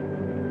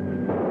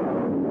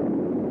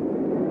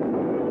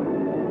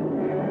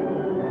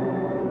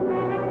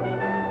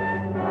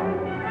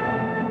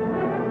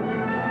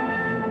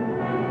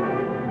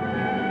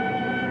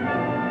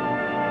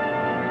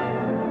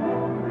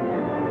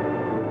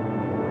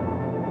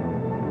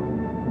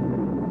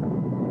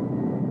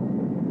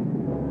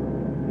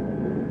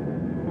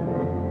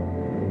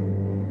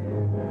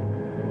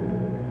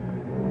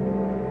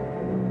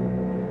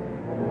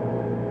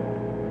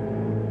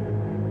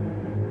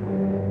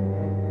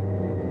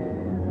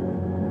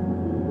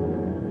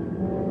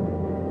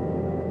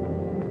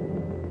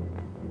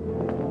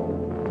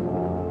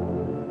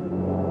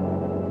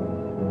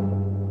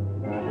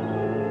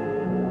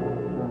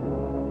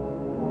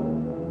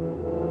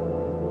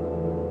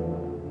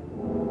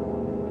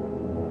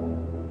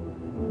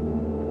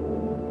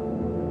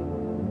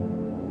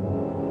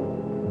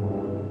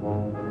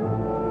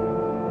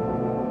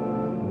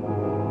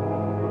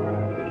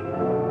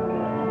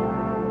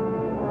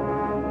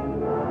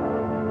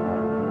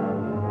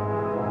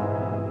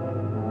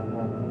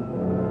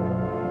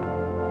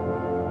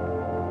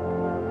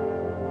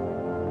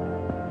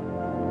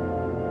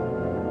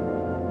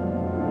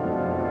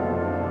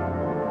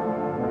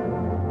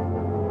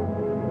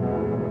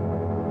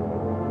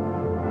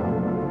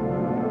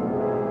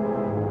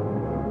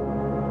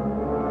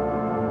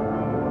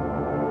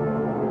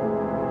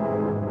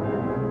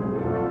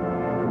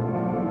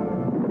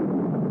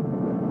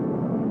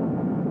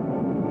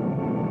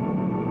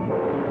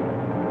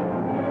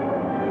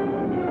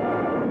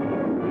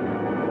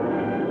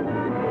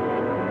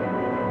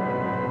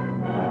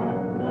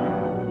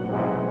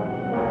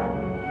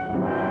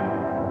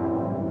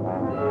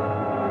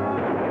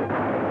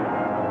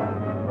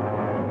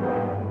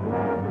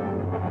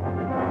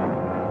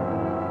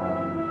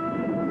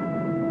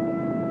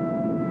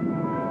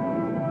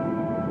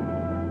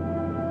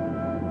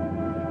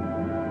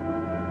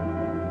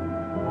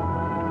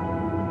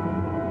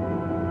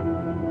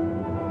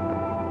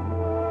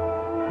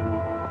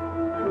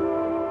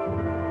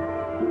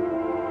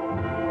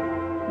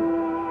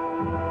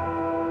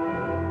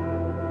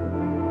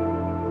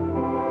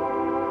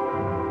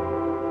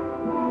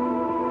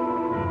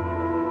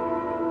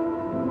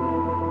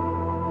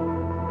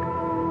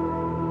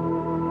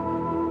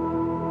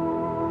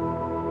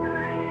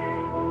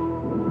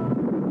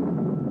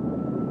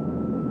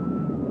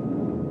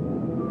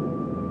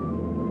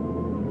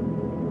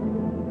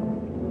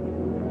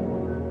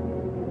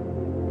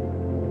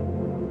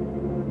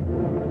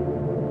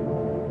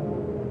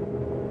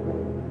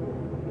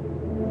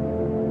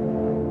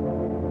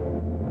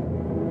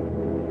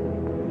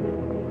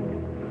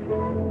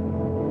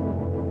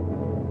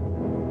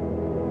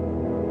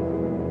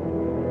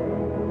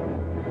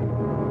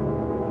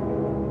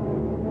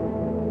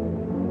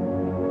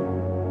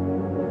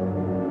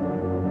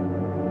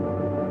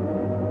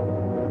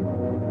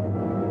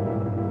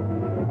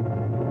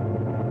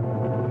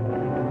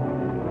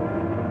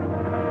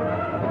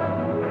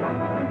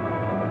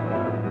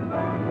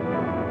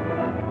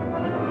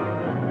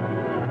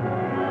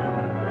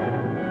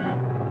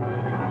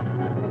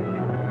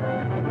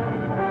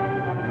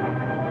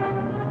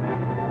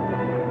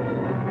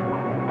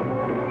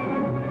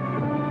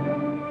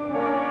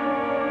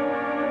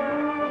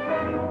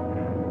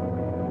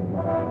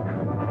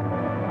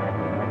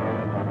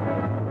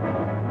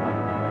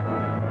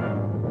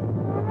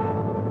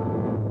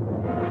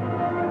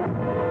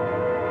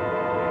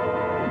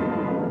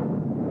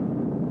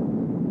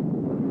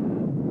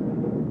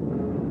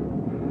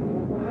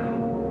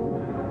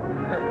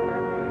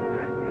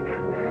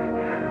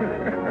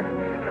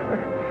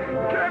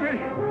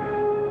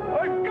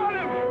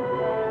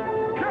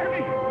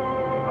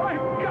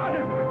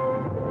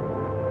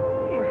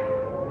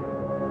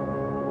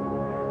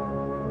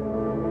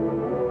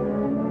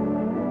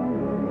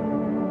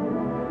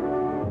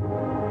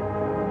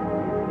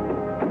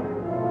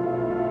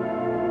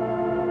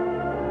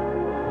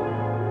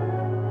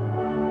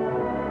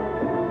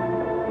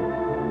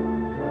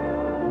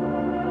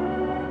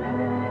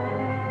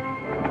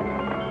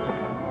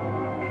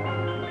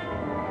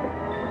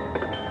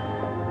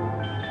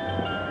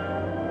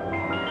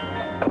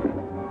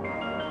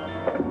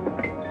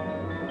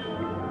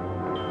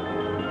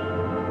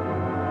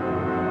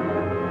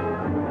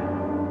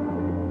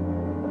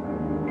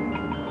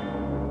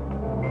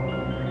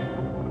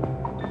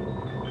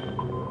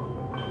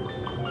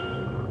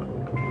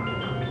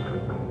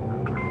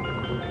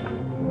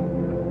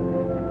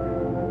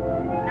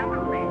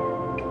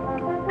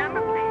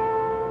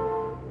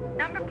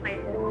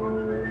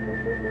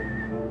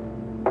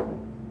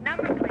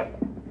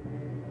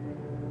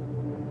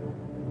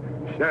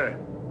 Sheriff.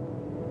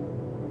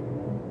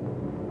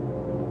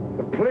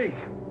 The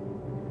police.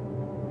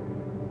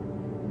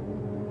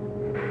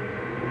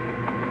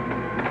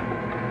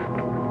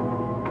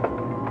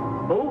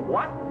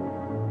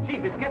 What?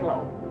 Chief, it's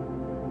Gitlow.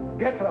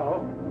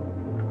 Gitlow?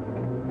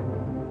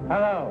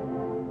 Hello.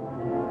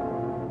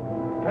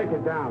 Take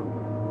it down.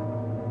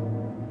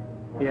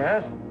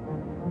 Yes?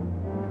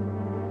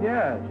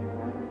 Yes.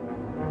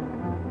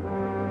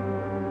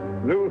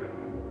 Lou,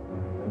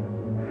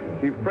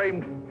 he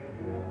framed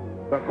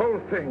the whole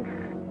thing.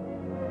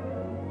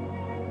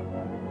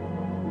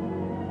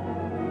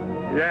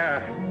 Yeah.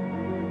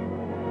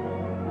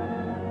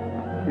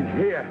 He's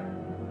here.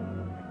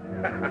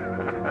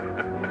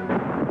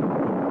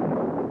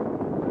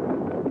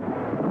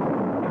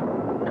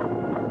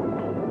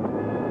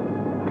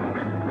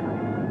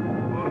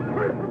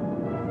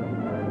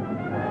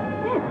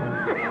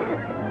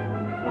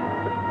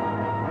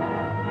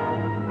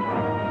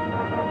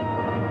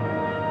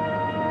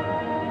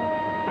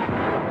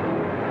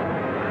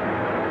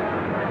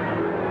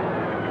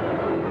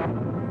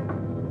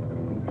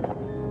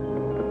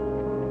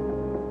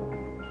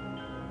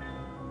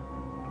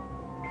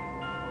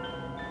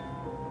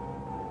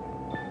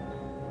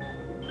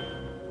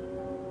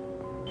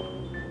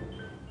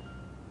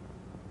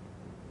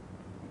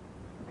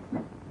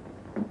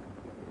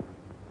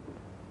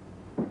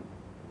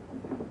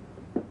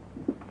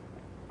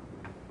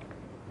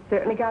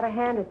 Certainly got to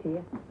hand it to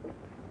you.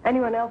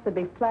 Anyone else would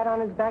be flat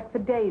on his back for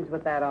days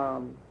with that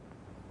arm.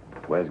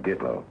 Where's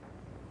Gitlow?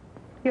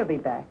 He'll be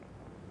back.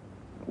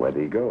 Where'd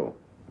he go?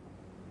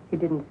 He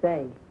didn't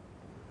say.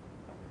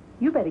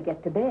 You better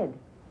get to bed.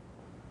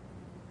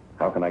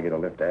 How can I get a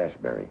lift to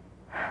Ashbury?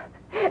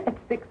 At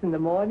 6 in the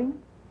morning?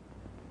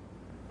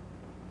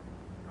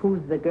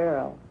 Who's the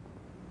girl?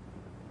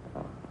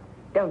 Oh,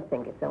 don't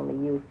think it's only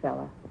you,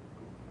 fella.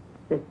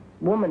 This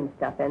woman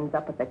stuff ends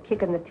up with a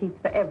kick in the teeth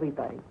for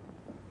everybody.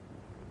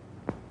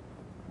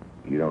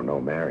 You don't know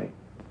Mary.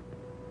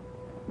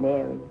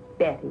 Mary,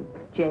 Betty,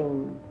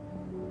 Jane.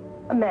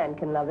 A man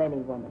can love any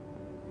woman.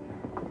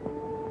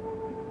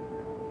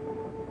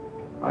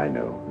 I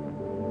know.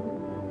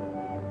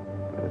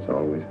 But it's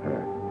always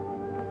her.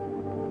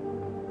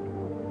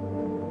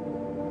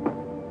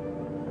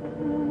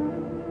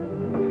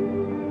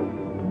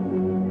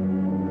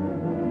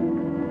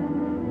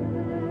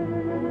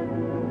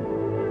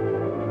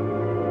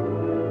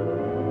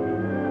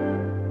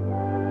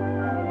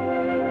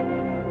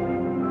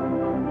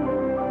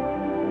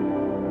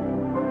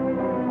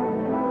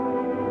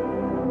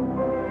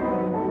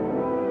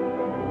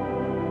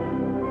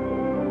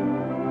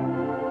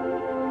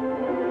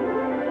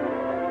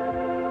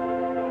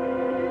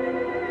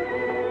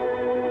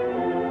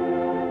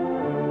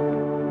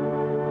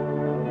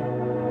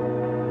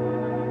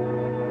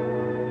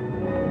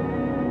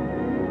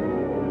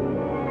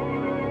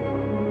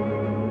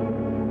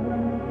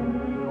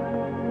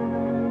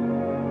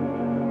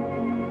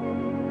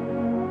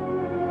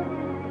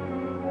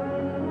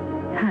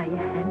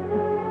 Hiya.